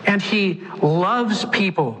 And he loves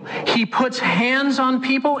people. He puts hands on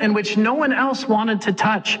people in which no one else wanted to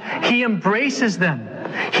touch. He embraces them.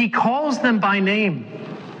 He calls them by name.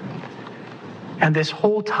 And this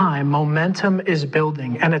whole time, momentum is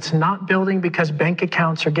building. And it's not building because bank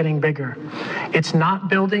accounts are getting bigger. It's not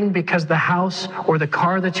building because the house or the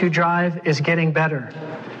car that you drive is getting better.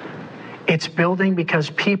 It's building because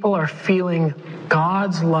people are feeling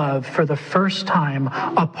God's love for the first time,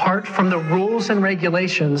 apart from the rules and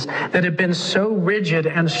regulations that have been so rigid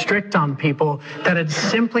and strict on people that had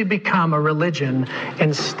simply become a religion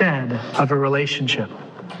instead of a relationship.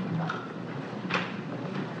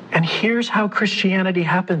 And here's how Christianity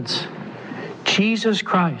happens. Jesus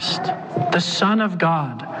Christ, the Son of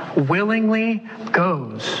God, willingly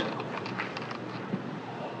goes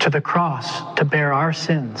to the cross to bear our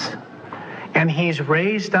sins. And he's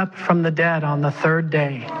raised up from the dead on the third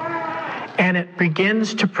day. And it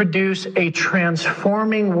begins to produce a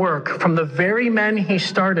transforming work from the very men he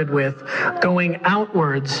started with, going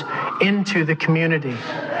outwards into the community.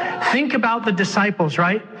 Think about the disciples,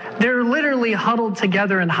 right? They're literally huddled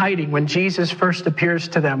together and hiding when Jesus first appears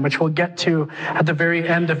to them, which we'll get to at the very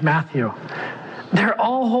end of Matthew. They're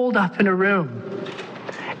all holed up in a room.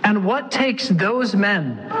 And what takes those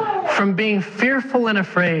men from being fearful and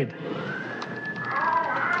afraid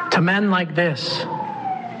to men like this?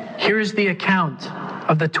 Here's the account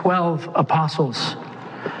of the 12 apostles.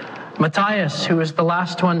 Matthias, who was the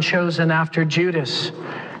last one chosen after Judas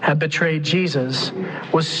had betrayed Jesus,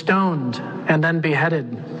 was stoned and then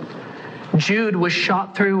beheaded. Jude was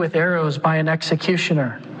shot through with arrows by an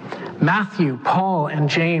executioner. Matthew, Paul, and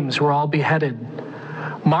James were all beheaded.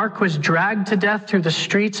 Mark was dragged to death through the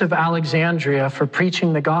streets of Alexandria for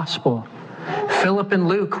preaching the gospel. Philip and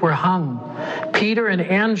Luke were hung. Peter and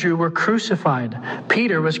Andrew were crucified.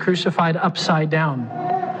 Peter was crucified upside down.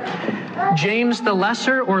 James the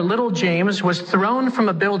Lesser, or Little James, was thrown from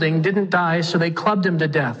a building, didn't die, so they clubbed him to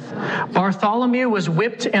death. Bartholomew was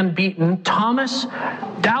whipped and beaten. Thomas,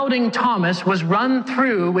 doubting Thomas, was run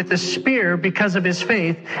through with a spear because of his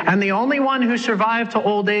faith. And the only one who survived to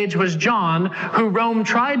old age was John, who Rome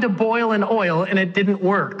tried to boil in oil and it didn't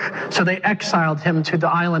work. So they exiled him to the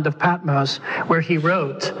island of Patmos, where he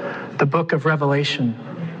wrote the book of Revelation.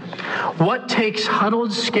 What takes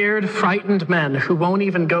huddled, scared, frightened men who won't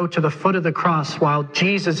even go to the foot of the cross while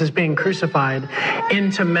Jesus is being crucified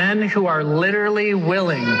into men who are literally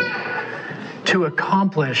willing to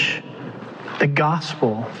accomplish the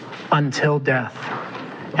gospel until death?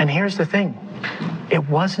 And here's the thing. It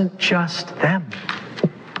wasn't just them.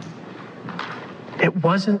 It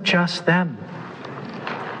wasn't just them.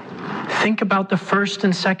 Think about the 1st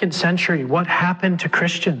and 2nd century. What happened to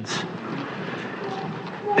Christians?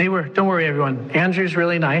 Don't worry everyone, Andrew's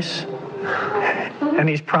really nice, and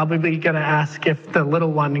he's probably going to ask if the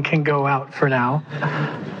little one can go out for now.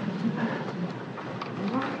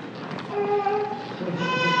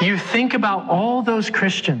 You think about all those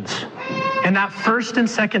Christians in that 1st and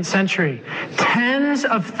 2nd century, tens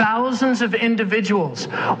of thousands of individuals.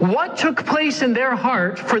 What took place in their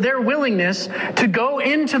heart for their willingness to go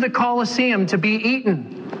into the Colosseum to be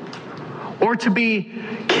eaten, or to be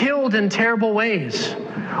killed in terrible ways,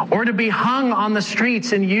 or to be hung on the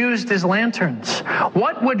streets and used as lanterns?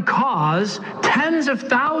 What would cause tens of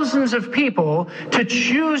thousands of people to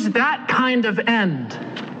choose that kind of end?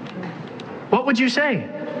 What would you say?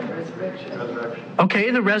 Resurrection. Okay,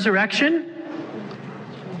 the resurrection.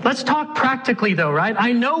 Let's talk practically though, right?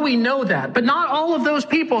 I know we know that, but not all of those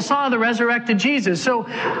people saw the resurrected Jesus. So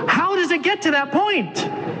how does it get to that point?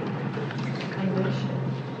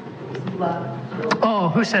 Love. Oh,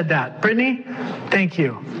 who said that? Brittany? Thank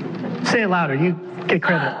you. Say it louder. You get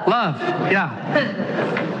credit. Love. Yeah.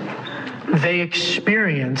 They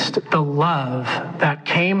experienced the love that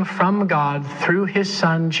came from God through his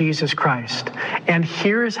son, Jesus Christ. And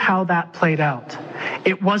here's how that played out.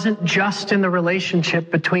 It wasn't just in the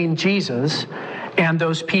relationship between Jesus and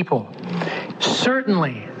those people.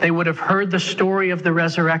 Certainly, they would have heard the story of the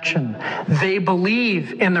resurrection. They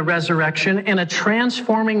believe in the resurrection, and a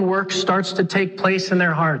transforming work starts to take place in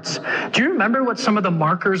their hearts. Do you remember what some of the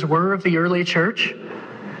markers were of the early church?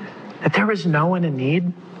 That there was no one in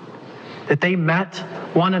need, that they met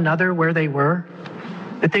one another where they were,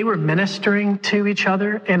 that they were ministering to each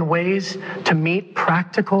other in ways to meet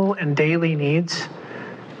practical and daily needs,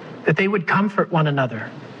 that they would comfort one another,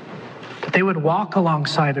 that they would walk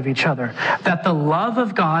alongside of each other, that the love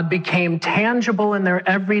of God became tangible in their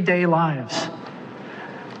everyday lives.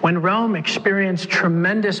 When Rome experienced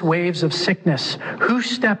tremendous waves of sickness, who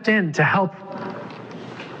stepped in to help?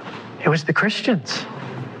 It was the Christians.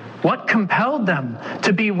 What compelled them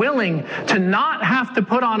to be willing to not have to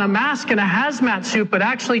put on a mask and a hazmat suit, but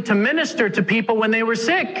actually to minister to people when they were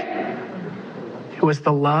sick? It was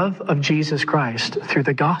the love of Jesus Christ through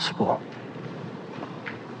the gospel.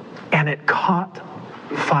 And it caught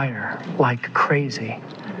fire like crazy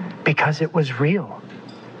because it was real.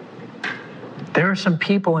 There are some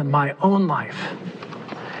people in my own life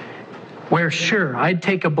where, sure, I'd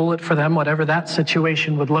take a bullet for them, whatever that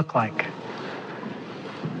situation would look like.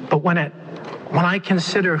 But when I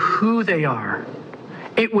consider who they are,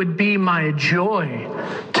 it would be my joy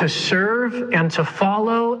to serve and to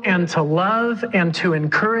follow and to love and to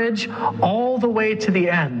encourage all the way to the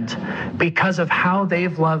end because of how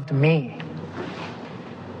they've loved me,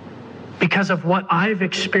 because of what I've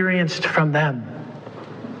experienced from them.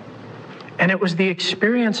 And it was the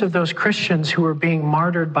experience of those Christians who were being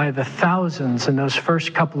martyred by the thousands in those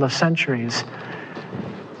first couple of centuries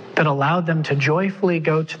that allowed them to joyfully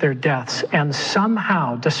go to their deaths. And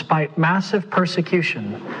somehow, despite massive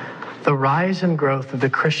persecution, the rise and growth of the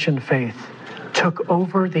Christian faith took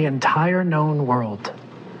over the entire known world.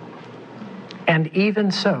 And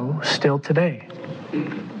even so, still today.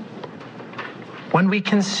 When we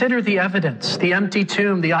consider the evidence, the empty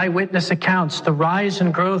tomb, the eyewitness accounts, the rise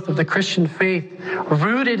and growth of the Christian faith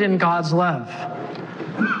rooted in God's love,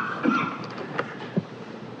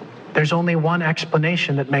 there's only one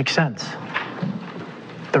explanation that makes sense: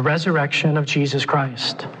 the resurrection of Jesus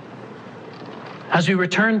Christ. As we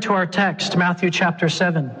return to our text, Matthew chapter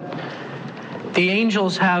 7, the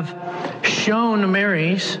angels have shown the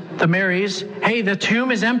Marys, hey, the tomb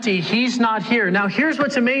is empty, he's not here. Now here's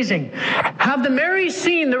what's amazing. Have the Marys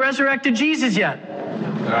seen the resurrected Jesus yet?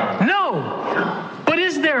 No. But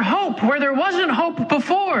is there hope where there wasn't hope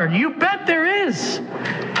before? You bet there is.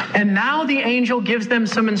 And now the angel gives them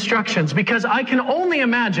some instructions, because I can only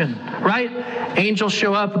imagine, right? Angels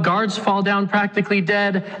show up, guards fall down practically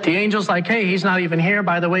dead. The angel's like, hey, he's not even here.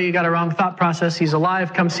 By the way, you got a wrong thought process. He's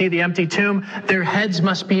alive. Come see the empty tomb. Their heads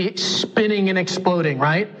must be spinning and exploding,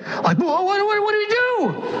 right? Like, what do we do?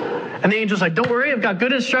 And the angel's like, don't worry, I've got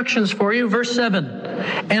good instructions for you. Verse 7,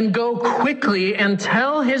 and go quickly and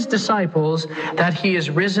tell his disciples that he is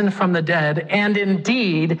risen from the dead, and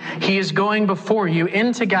indeed he is going before you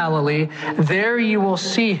into Galilee. There you will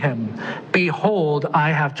see him. Behold,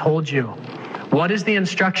 I have told you. What is the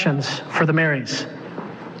instructions for the Marys?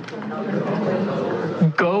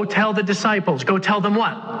 Go tell the disciples. Go tell them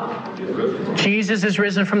what? Jesus is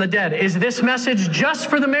risen from the dead. Is this message just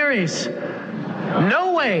for the Marys?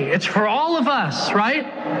 No way. It's for all of us, right?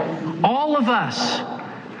 All of us.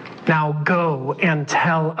 Now go and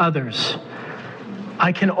tell others.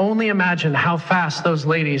 I can only imagine how fast those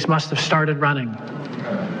ladies must have started running.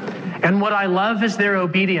 And what I love is their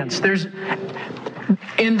obedience.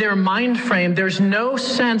 In their mind frame, there's no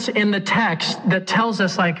sense in the text that tells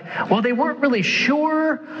us like, well, they weren't really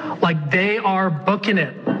sure. Like, they are booking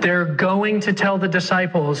it. They're going to tell the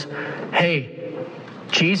disciples, hey,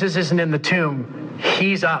 Jesus isn't in the tomb.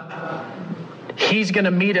 He's up. He's going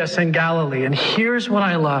to meet us in Galilee. And here's what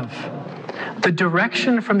I love. The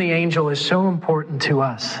direction from the angel is so important to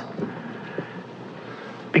us.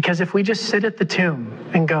 Because if we just sit at the tomb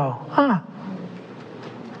and go,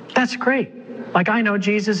 that's great. Like, I know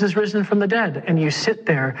Jesus is risen from the dead. And you sit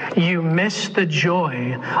there, you miss the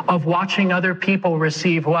joy of watching other people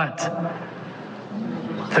receive what?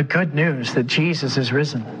 The good news that Jesus is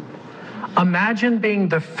risen. Imagine being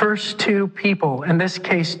the first two people, in this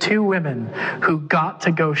case, two women, who got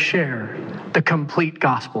to go share the complete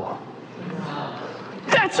gospel.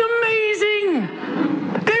 That's amazing.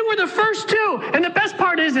 They were the first two. And the best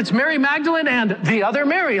part is it's Mary Magdalene and the other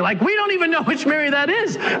Mary. Like, we don't even know which Mary that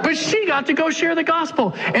is, but she got to go share the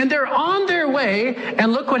gospel. And they're on their way,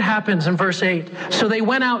 and look what happens in verse 8. So they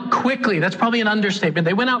went out quickly. That's probably an understatement.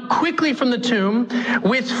 They went out quickly from the tomb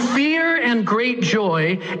with fear and great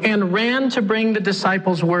joy and ran to bring the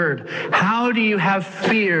disciples word. How do you have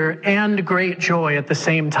fear and great joy at the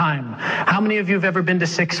same time? How many of you have ever been to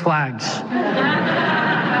Six Flags?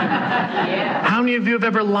 How many of you have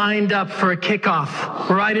ever lined up for a kickoff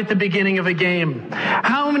right at the beginning of a game?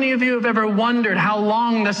 How many of you have ever wondered how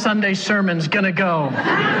long the Sunday sermon's going to go?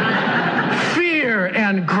 Fear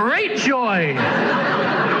and great joy.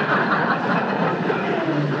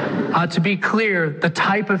 To be clear, the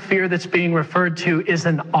type of fear that's being referred to is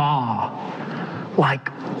an awe.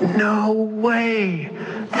 Like, no way.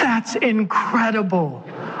 That's incredible.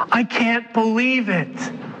 I can't believe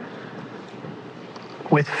it.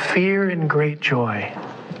 With fear and great joy.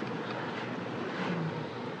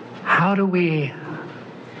 How do we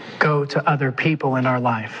go to other people in our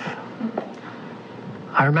life?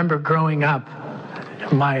 I remember growing up,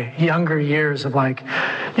 my younger years of like,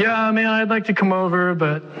 yeah, man, I'd like to come over,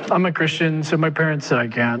 but I'm a Christian, so my parents said I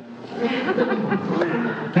can't.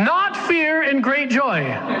 Not fear and great joy.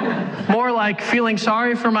 More like feeling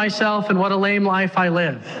sorry for myself and what a lame life I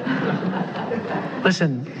live.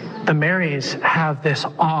 Listen, the Marys have this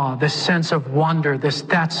awe, this sense of wonder,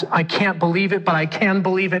 I can't believe it, but I can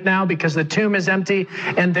believe it now because the tomb is empty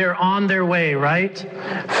and they're on their way, right?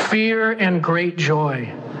 Fear and great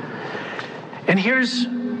joy. And here's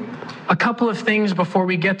a couple of things before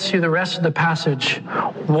we get to the rest of the passage.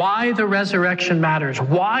 Why the resurrection matters.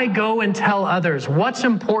 Why go and tell others? What's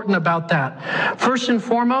important about that? First and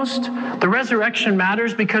foremost, the resurrection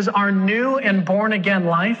matters because our new and born again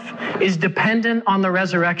life is dependent on the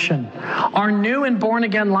resurrection. Our new and born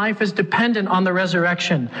again life is dependent on the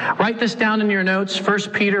resurrection. Write this down in your notes,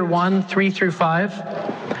 1 Peter 1, 3 through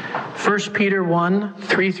 5. 1 Peter 1,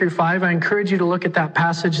 3 through 5. I encourage you to look at that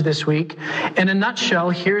passage this week. In a nutshell,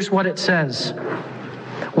 here's what it says.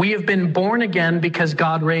 We have been born again because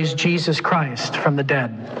God raised Jesus Christ from the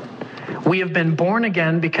dead. We have been born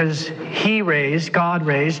again because God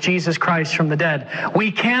raised Jesus Christ from the dead.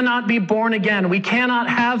 We cannot be born again. We cannot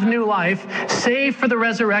have new life save for the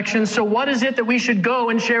resurrection. So what is it that we should go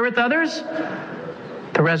and share with others?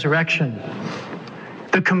 The resurrection.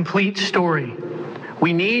 The complete story.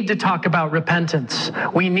 We need to talk about repentance.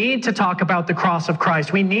 We need to talk about the cross of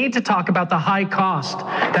Christ. We need to talk about the high cost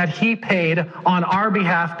that he paid on our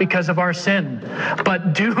behalf because of our sin.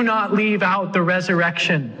 But do not leave out the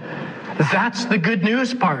resurrection. That's the good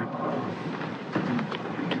news part.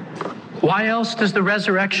 Why else does the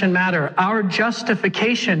resurrection matter? Our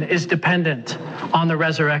justification is dependent on the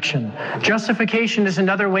resurrection. Justification is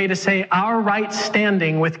another way to say our right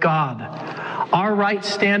standing with God. Our right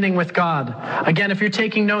standing with God. Again, if you're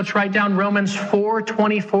taking notes, write down Romans 4,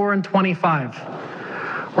 24 and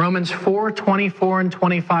 25. Romans 4, 24 and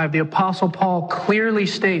 25. The Apostle Paul clearly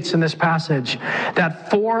states in this passage that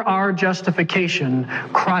for our justification,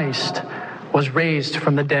 Christ was raised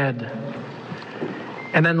from the dead.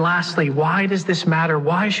 And then lastly, why does this matter?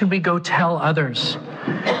 Why should we go tell others?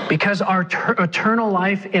 Because our eternal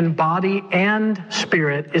life in body and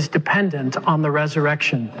spirit is dependent on the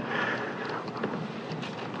resurrection.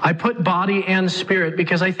 I put body and spirit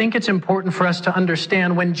because I think it's important for us to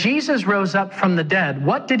understand when Jesus rose up from the dead,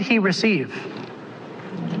 what did he receive?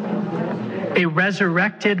 A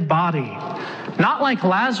resurrected body. Not like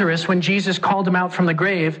Lazarus when Jesus called him out from the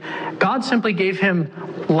grave. God simply gave him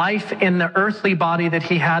life in the earthly body that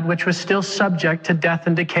he had, which was still subject to death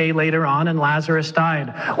and decay later on, and Lazarus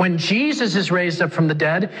died. When Jesus is raised up from the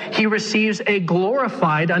dead, he receives a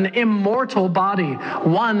glorified, an immortal body,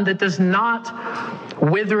 one that does not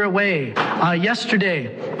wither away.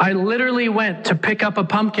 Yesterday, I literally went to pick up a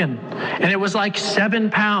pumpkin, and it was like 7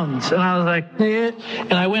 pounds, and I was like,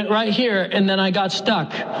 and I went right here, and then I got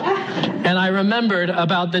stuck. And I remembered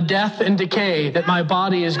about the death and decay that my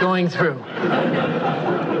body is going through.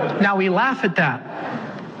 Now, we laugh at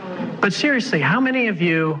that. But seriously, how many of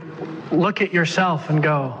you look at yourself and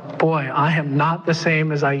go, boy, I am not the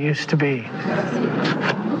same as I used to be?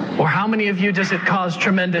 Or how many of you does it cause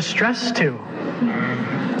tremendous stress to?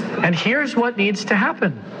 And here's what needs to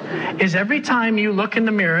happen. Is every time you look in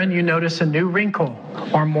the mirror and you notice a new wrinkle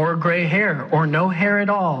or more gray hair or no hair at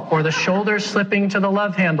all or the shoulders slipping to the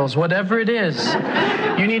love handles, whatever it is,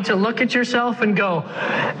 you need to look at yourself and go,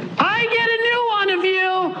 I get a new one of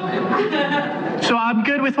you, so I'm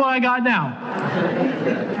good with what I got now.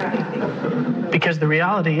 Because the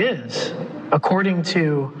reality is, according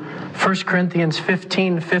to 1 Corinthians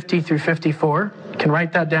 15, 50 through 54, can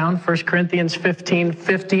write that down. 1 Corinthians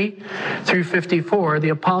 15:50 through 54. The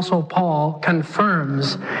Apostle Paul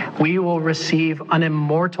confirms we will receive an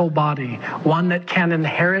immortal body, one that can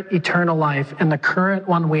inherit eternal life, and the current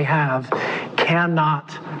one we have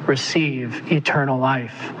cannot receive eternal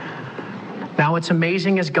life. Now, it's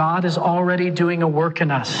amazing as God is already doing a work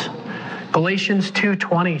in us. Galatians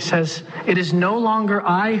 2:20 says, "It is no longer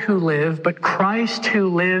I who live, but Christ who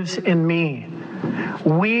lives in me.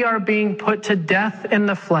 We are being put to death in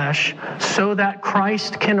the flesh so that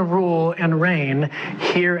Christ can rule and reign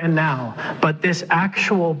here and now. But this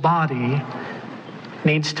actual body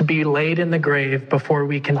needs to be laid in the grave before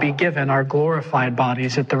we can be given our glorified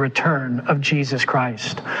bodies at the return of Jesus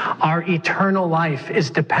Christ. Our eternal life is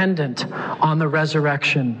dependent on the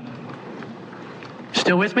resurrection."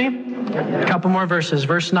 Still with me? A couple more verses.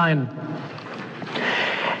 Verse 9.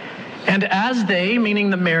 "And as they," meaning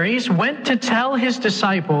the Marys, "went to tell his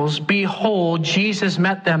disciples, behold, Jesus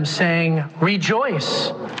met them, saying,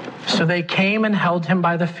 'Rejoice.' So they came and held him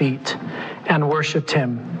by the feet and worshiped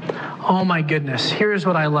him." Oh my goodness, here's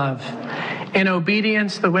what I love. In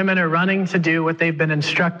obedience, the women are running to do what they've been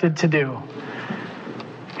instructed to do.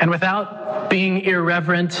 And without being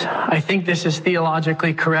irreverent, I think this is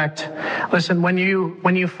theologically correct. Listen, when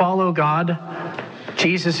you follow God,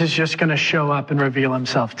 Jesus is just going to show up and reveal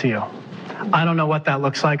himself to you. I don't know what that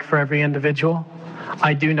looks like for every individual.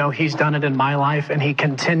 I do know he's done it in my life, and he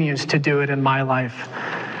continues to do it in my life.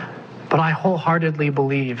 But I wholeheartedly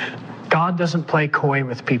believe God doesn't play coy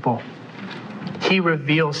with people. He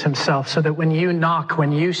reveals himself so that when you knock,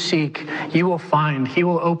 when you seek, you will find. He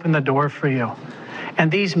will open the door for you. And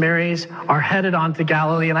these Marys are headed on to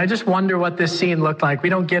Galilee, and I just wonder what this scene looked like. We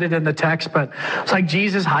don't get it in the text, but it's like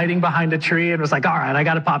Jesus hiding behind a tree and was like, all right, I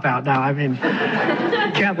got to pop out now. I mean,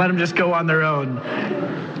 can't let them just go on their own.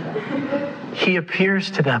 He appears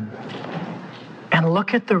to them. And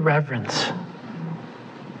look at the reverence.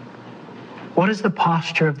 What is the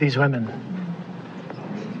posture of these women?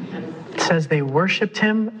 It says they worshiped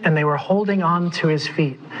him and they were holding on to his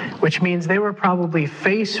feet, which means they were probably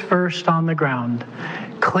face first on the ground,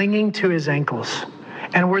 clinging to his ankles.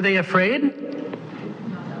 And were they afraid?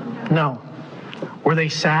 No. Were they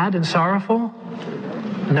sad and sorrowful?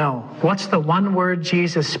 No. What's the one word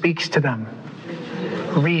Jesus speaks to them?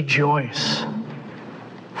 Rejoice.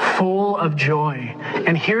 Full of joy.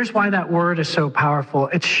 And here's why that word is so powerful.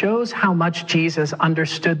 It shows how much Jesus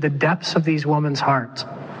understood the depths of these women's hearts.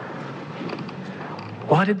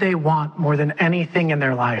 What did they want more than anything in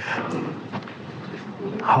their life?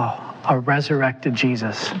 Oh, a resurrected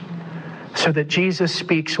Jesus. So that Jesus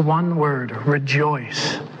speaks one word,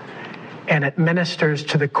 rejoice. And it ministers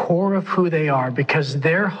to the core of who they are, because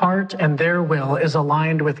their heart and their will is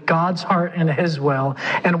aligned with God's heart and his will.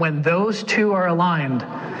 And when those two are aligned,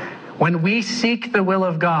 when we seek the will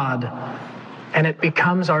of God and it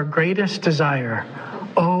becomes our greatest desire,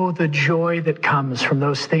 oh, the joy that comes from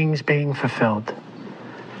those things being fulfilled.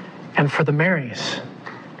 And for the Marys,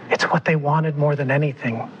 it's what they wanted more than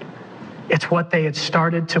anything. It's what they had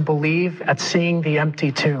started to believe at seeing the empty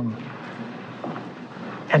tomb.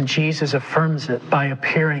 And Jesus affirms it by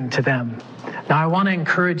appearing to them. Now, I want to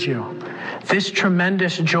encourage you. This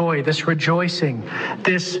tremendous joy, this rejoicing,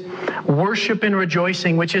 this worship and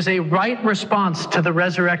rejoicing, which is a right response to the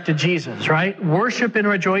resurrected Jesus, right? Worship and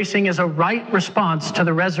rejoicing is a right response to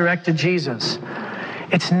the resurrected Jesus.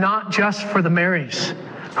 It's not just for the Marys.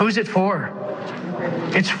 Who's it for?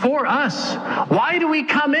 It's for us. Why do we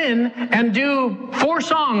come in and do 4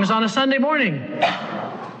 songs on a Sunday morning?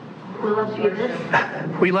 We love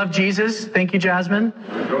Jesus. We love Jesus. Thank you, Jasmine.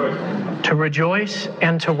 To rejoice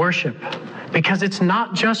and to worship. Because it's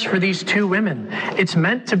not just for these 2 women. It's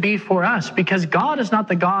meant to be for us, because God is not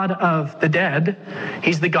the God of the dead.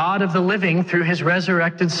 He's the God of the living through his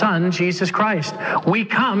resurrected Son, Jesus Christ. We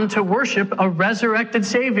come to worship a resurrected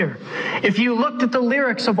Savior. If you looked at the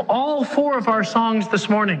lyrics of all 4 of our songs this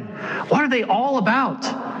morning, what are they all about?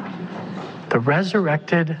 The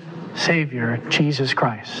resurrected Savior, Jesus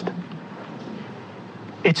Christ.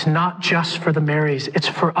 It's not just for the Marys, it's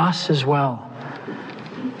for us as well.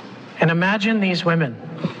 And imagine these women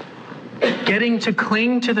getting to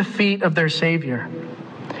cling to the feet of their Savior.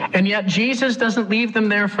 And yet Jesus doesn't leave them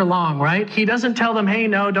there for long, right? He doesn't tell them, hey,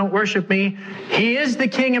 no, don't worship me. He is the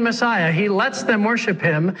King and Messiah. He lets them worship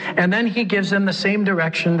him, and then he gives them the same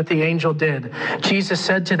direction that the angel did. Jesus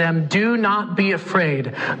said to them, do not be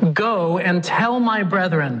afraid. Go and tell my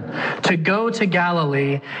brethren to go to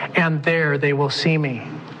Galilee, and there they will see me.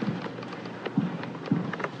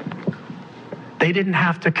 They didn't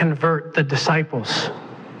have to convert the disciples.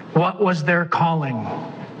 What was their calling?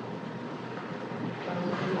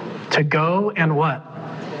 To go and what?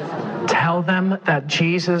 Tell them that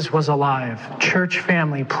Jesus was alive. Church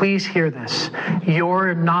family, please hear this.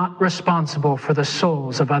 You're not responsible for the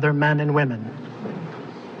souls of other men and women.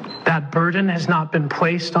 That burden has not been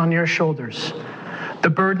placed on your shoulders. The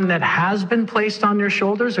burden that has been placed on your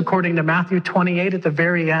shoulders, according to Matthew 28 at the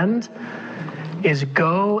very end, is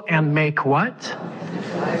go and make what?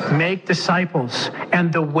 Make disciples.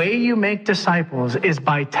 And the way you make disciples is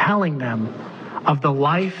by telling them of the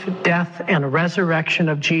life, death, and resurrection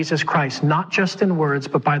of Jesus Christ, not just in words,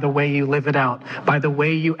 but by the way you live it out, by the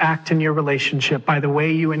way you act in your relationship, by the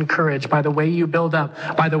way you encourage, by the way you build up,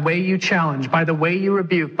 by the way you challenge, by the way you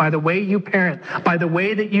rebuke, by the way you parent, by the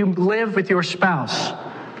way that you live with your spouse.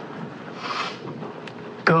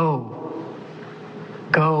 Go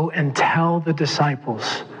and tell the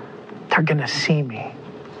disciples they're going to see me.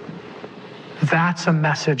 That's a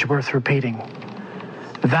message worth repeating.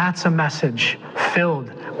 That's a message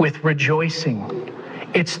filled with rejoicing.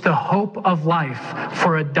 It's the hope of life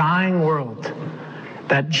for a dying world,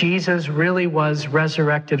 that Jesus really was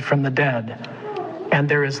resurrected from the dead, and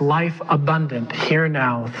there is life abundant here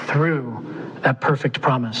now through that perfect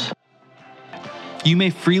promise. You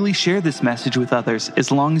may freely share this message with others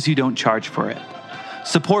as long as you don't charge for it.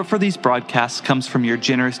 Support for these broadcasts comes from your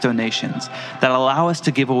generous donations that allow us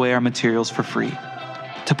to give away our materials for free.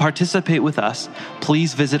 To participate with us,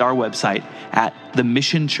 please visit our website at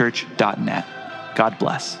themissionchurch.net. God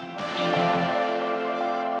bless.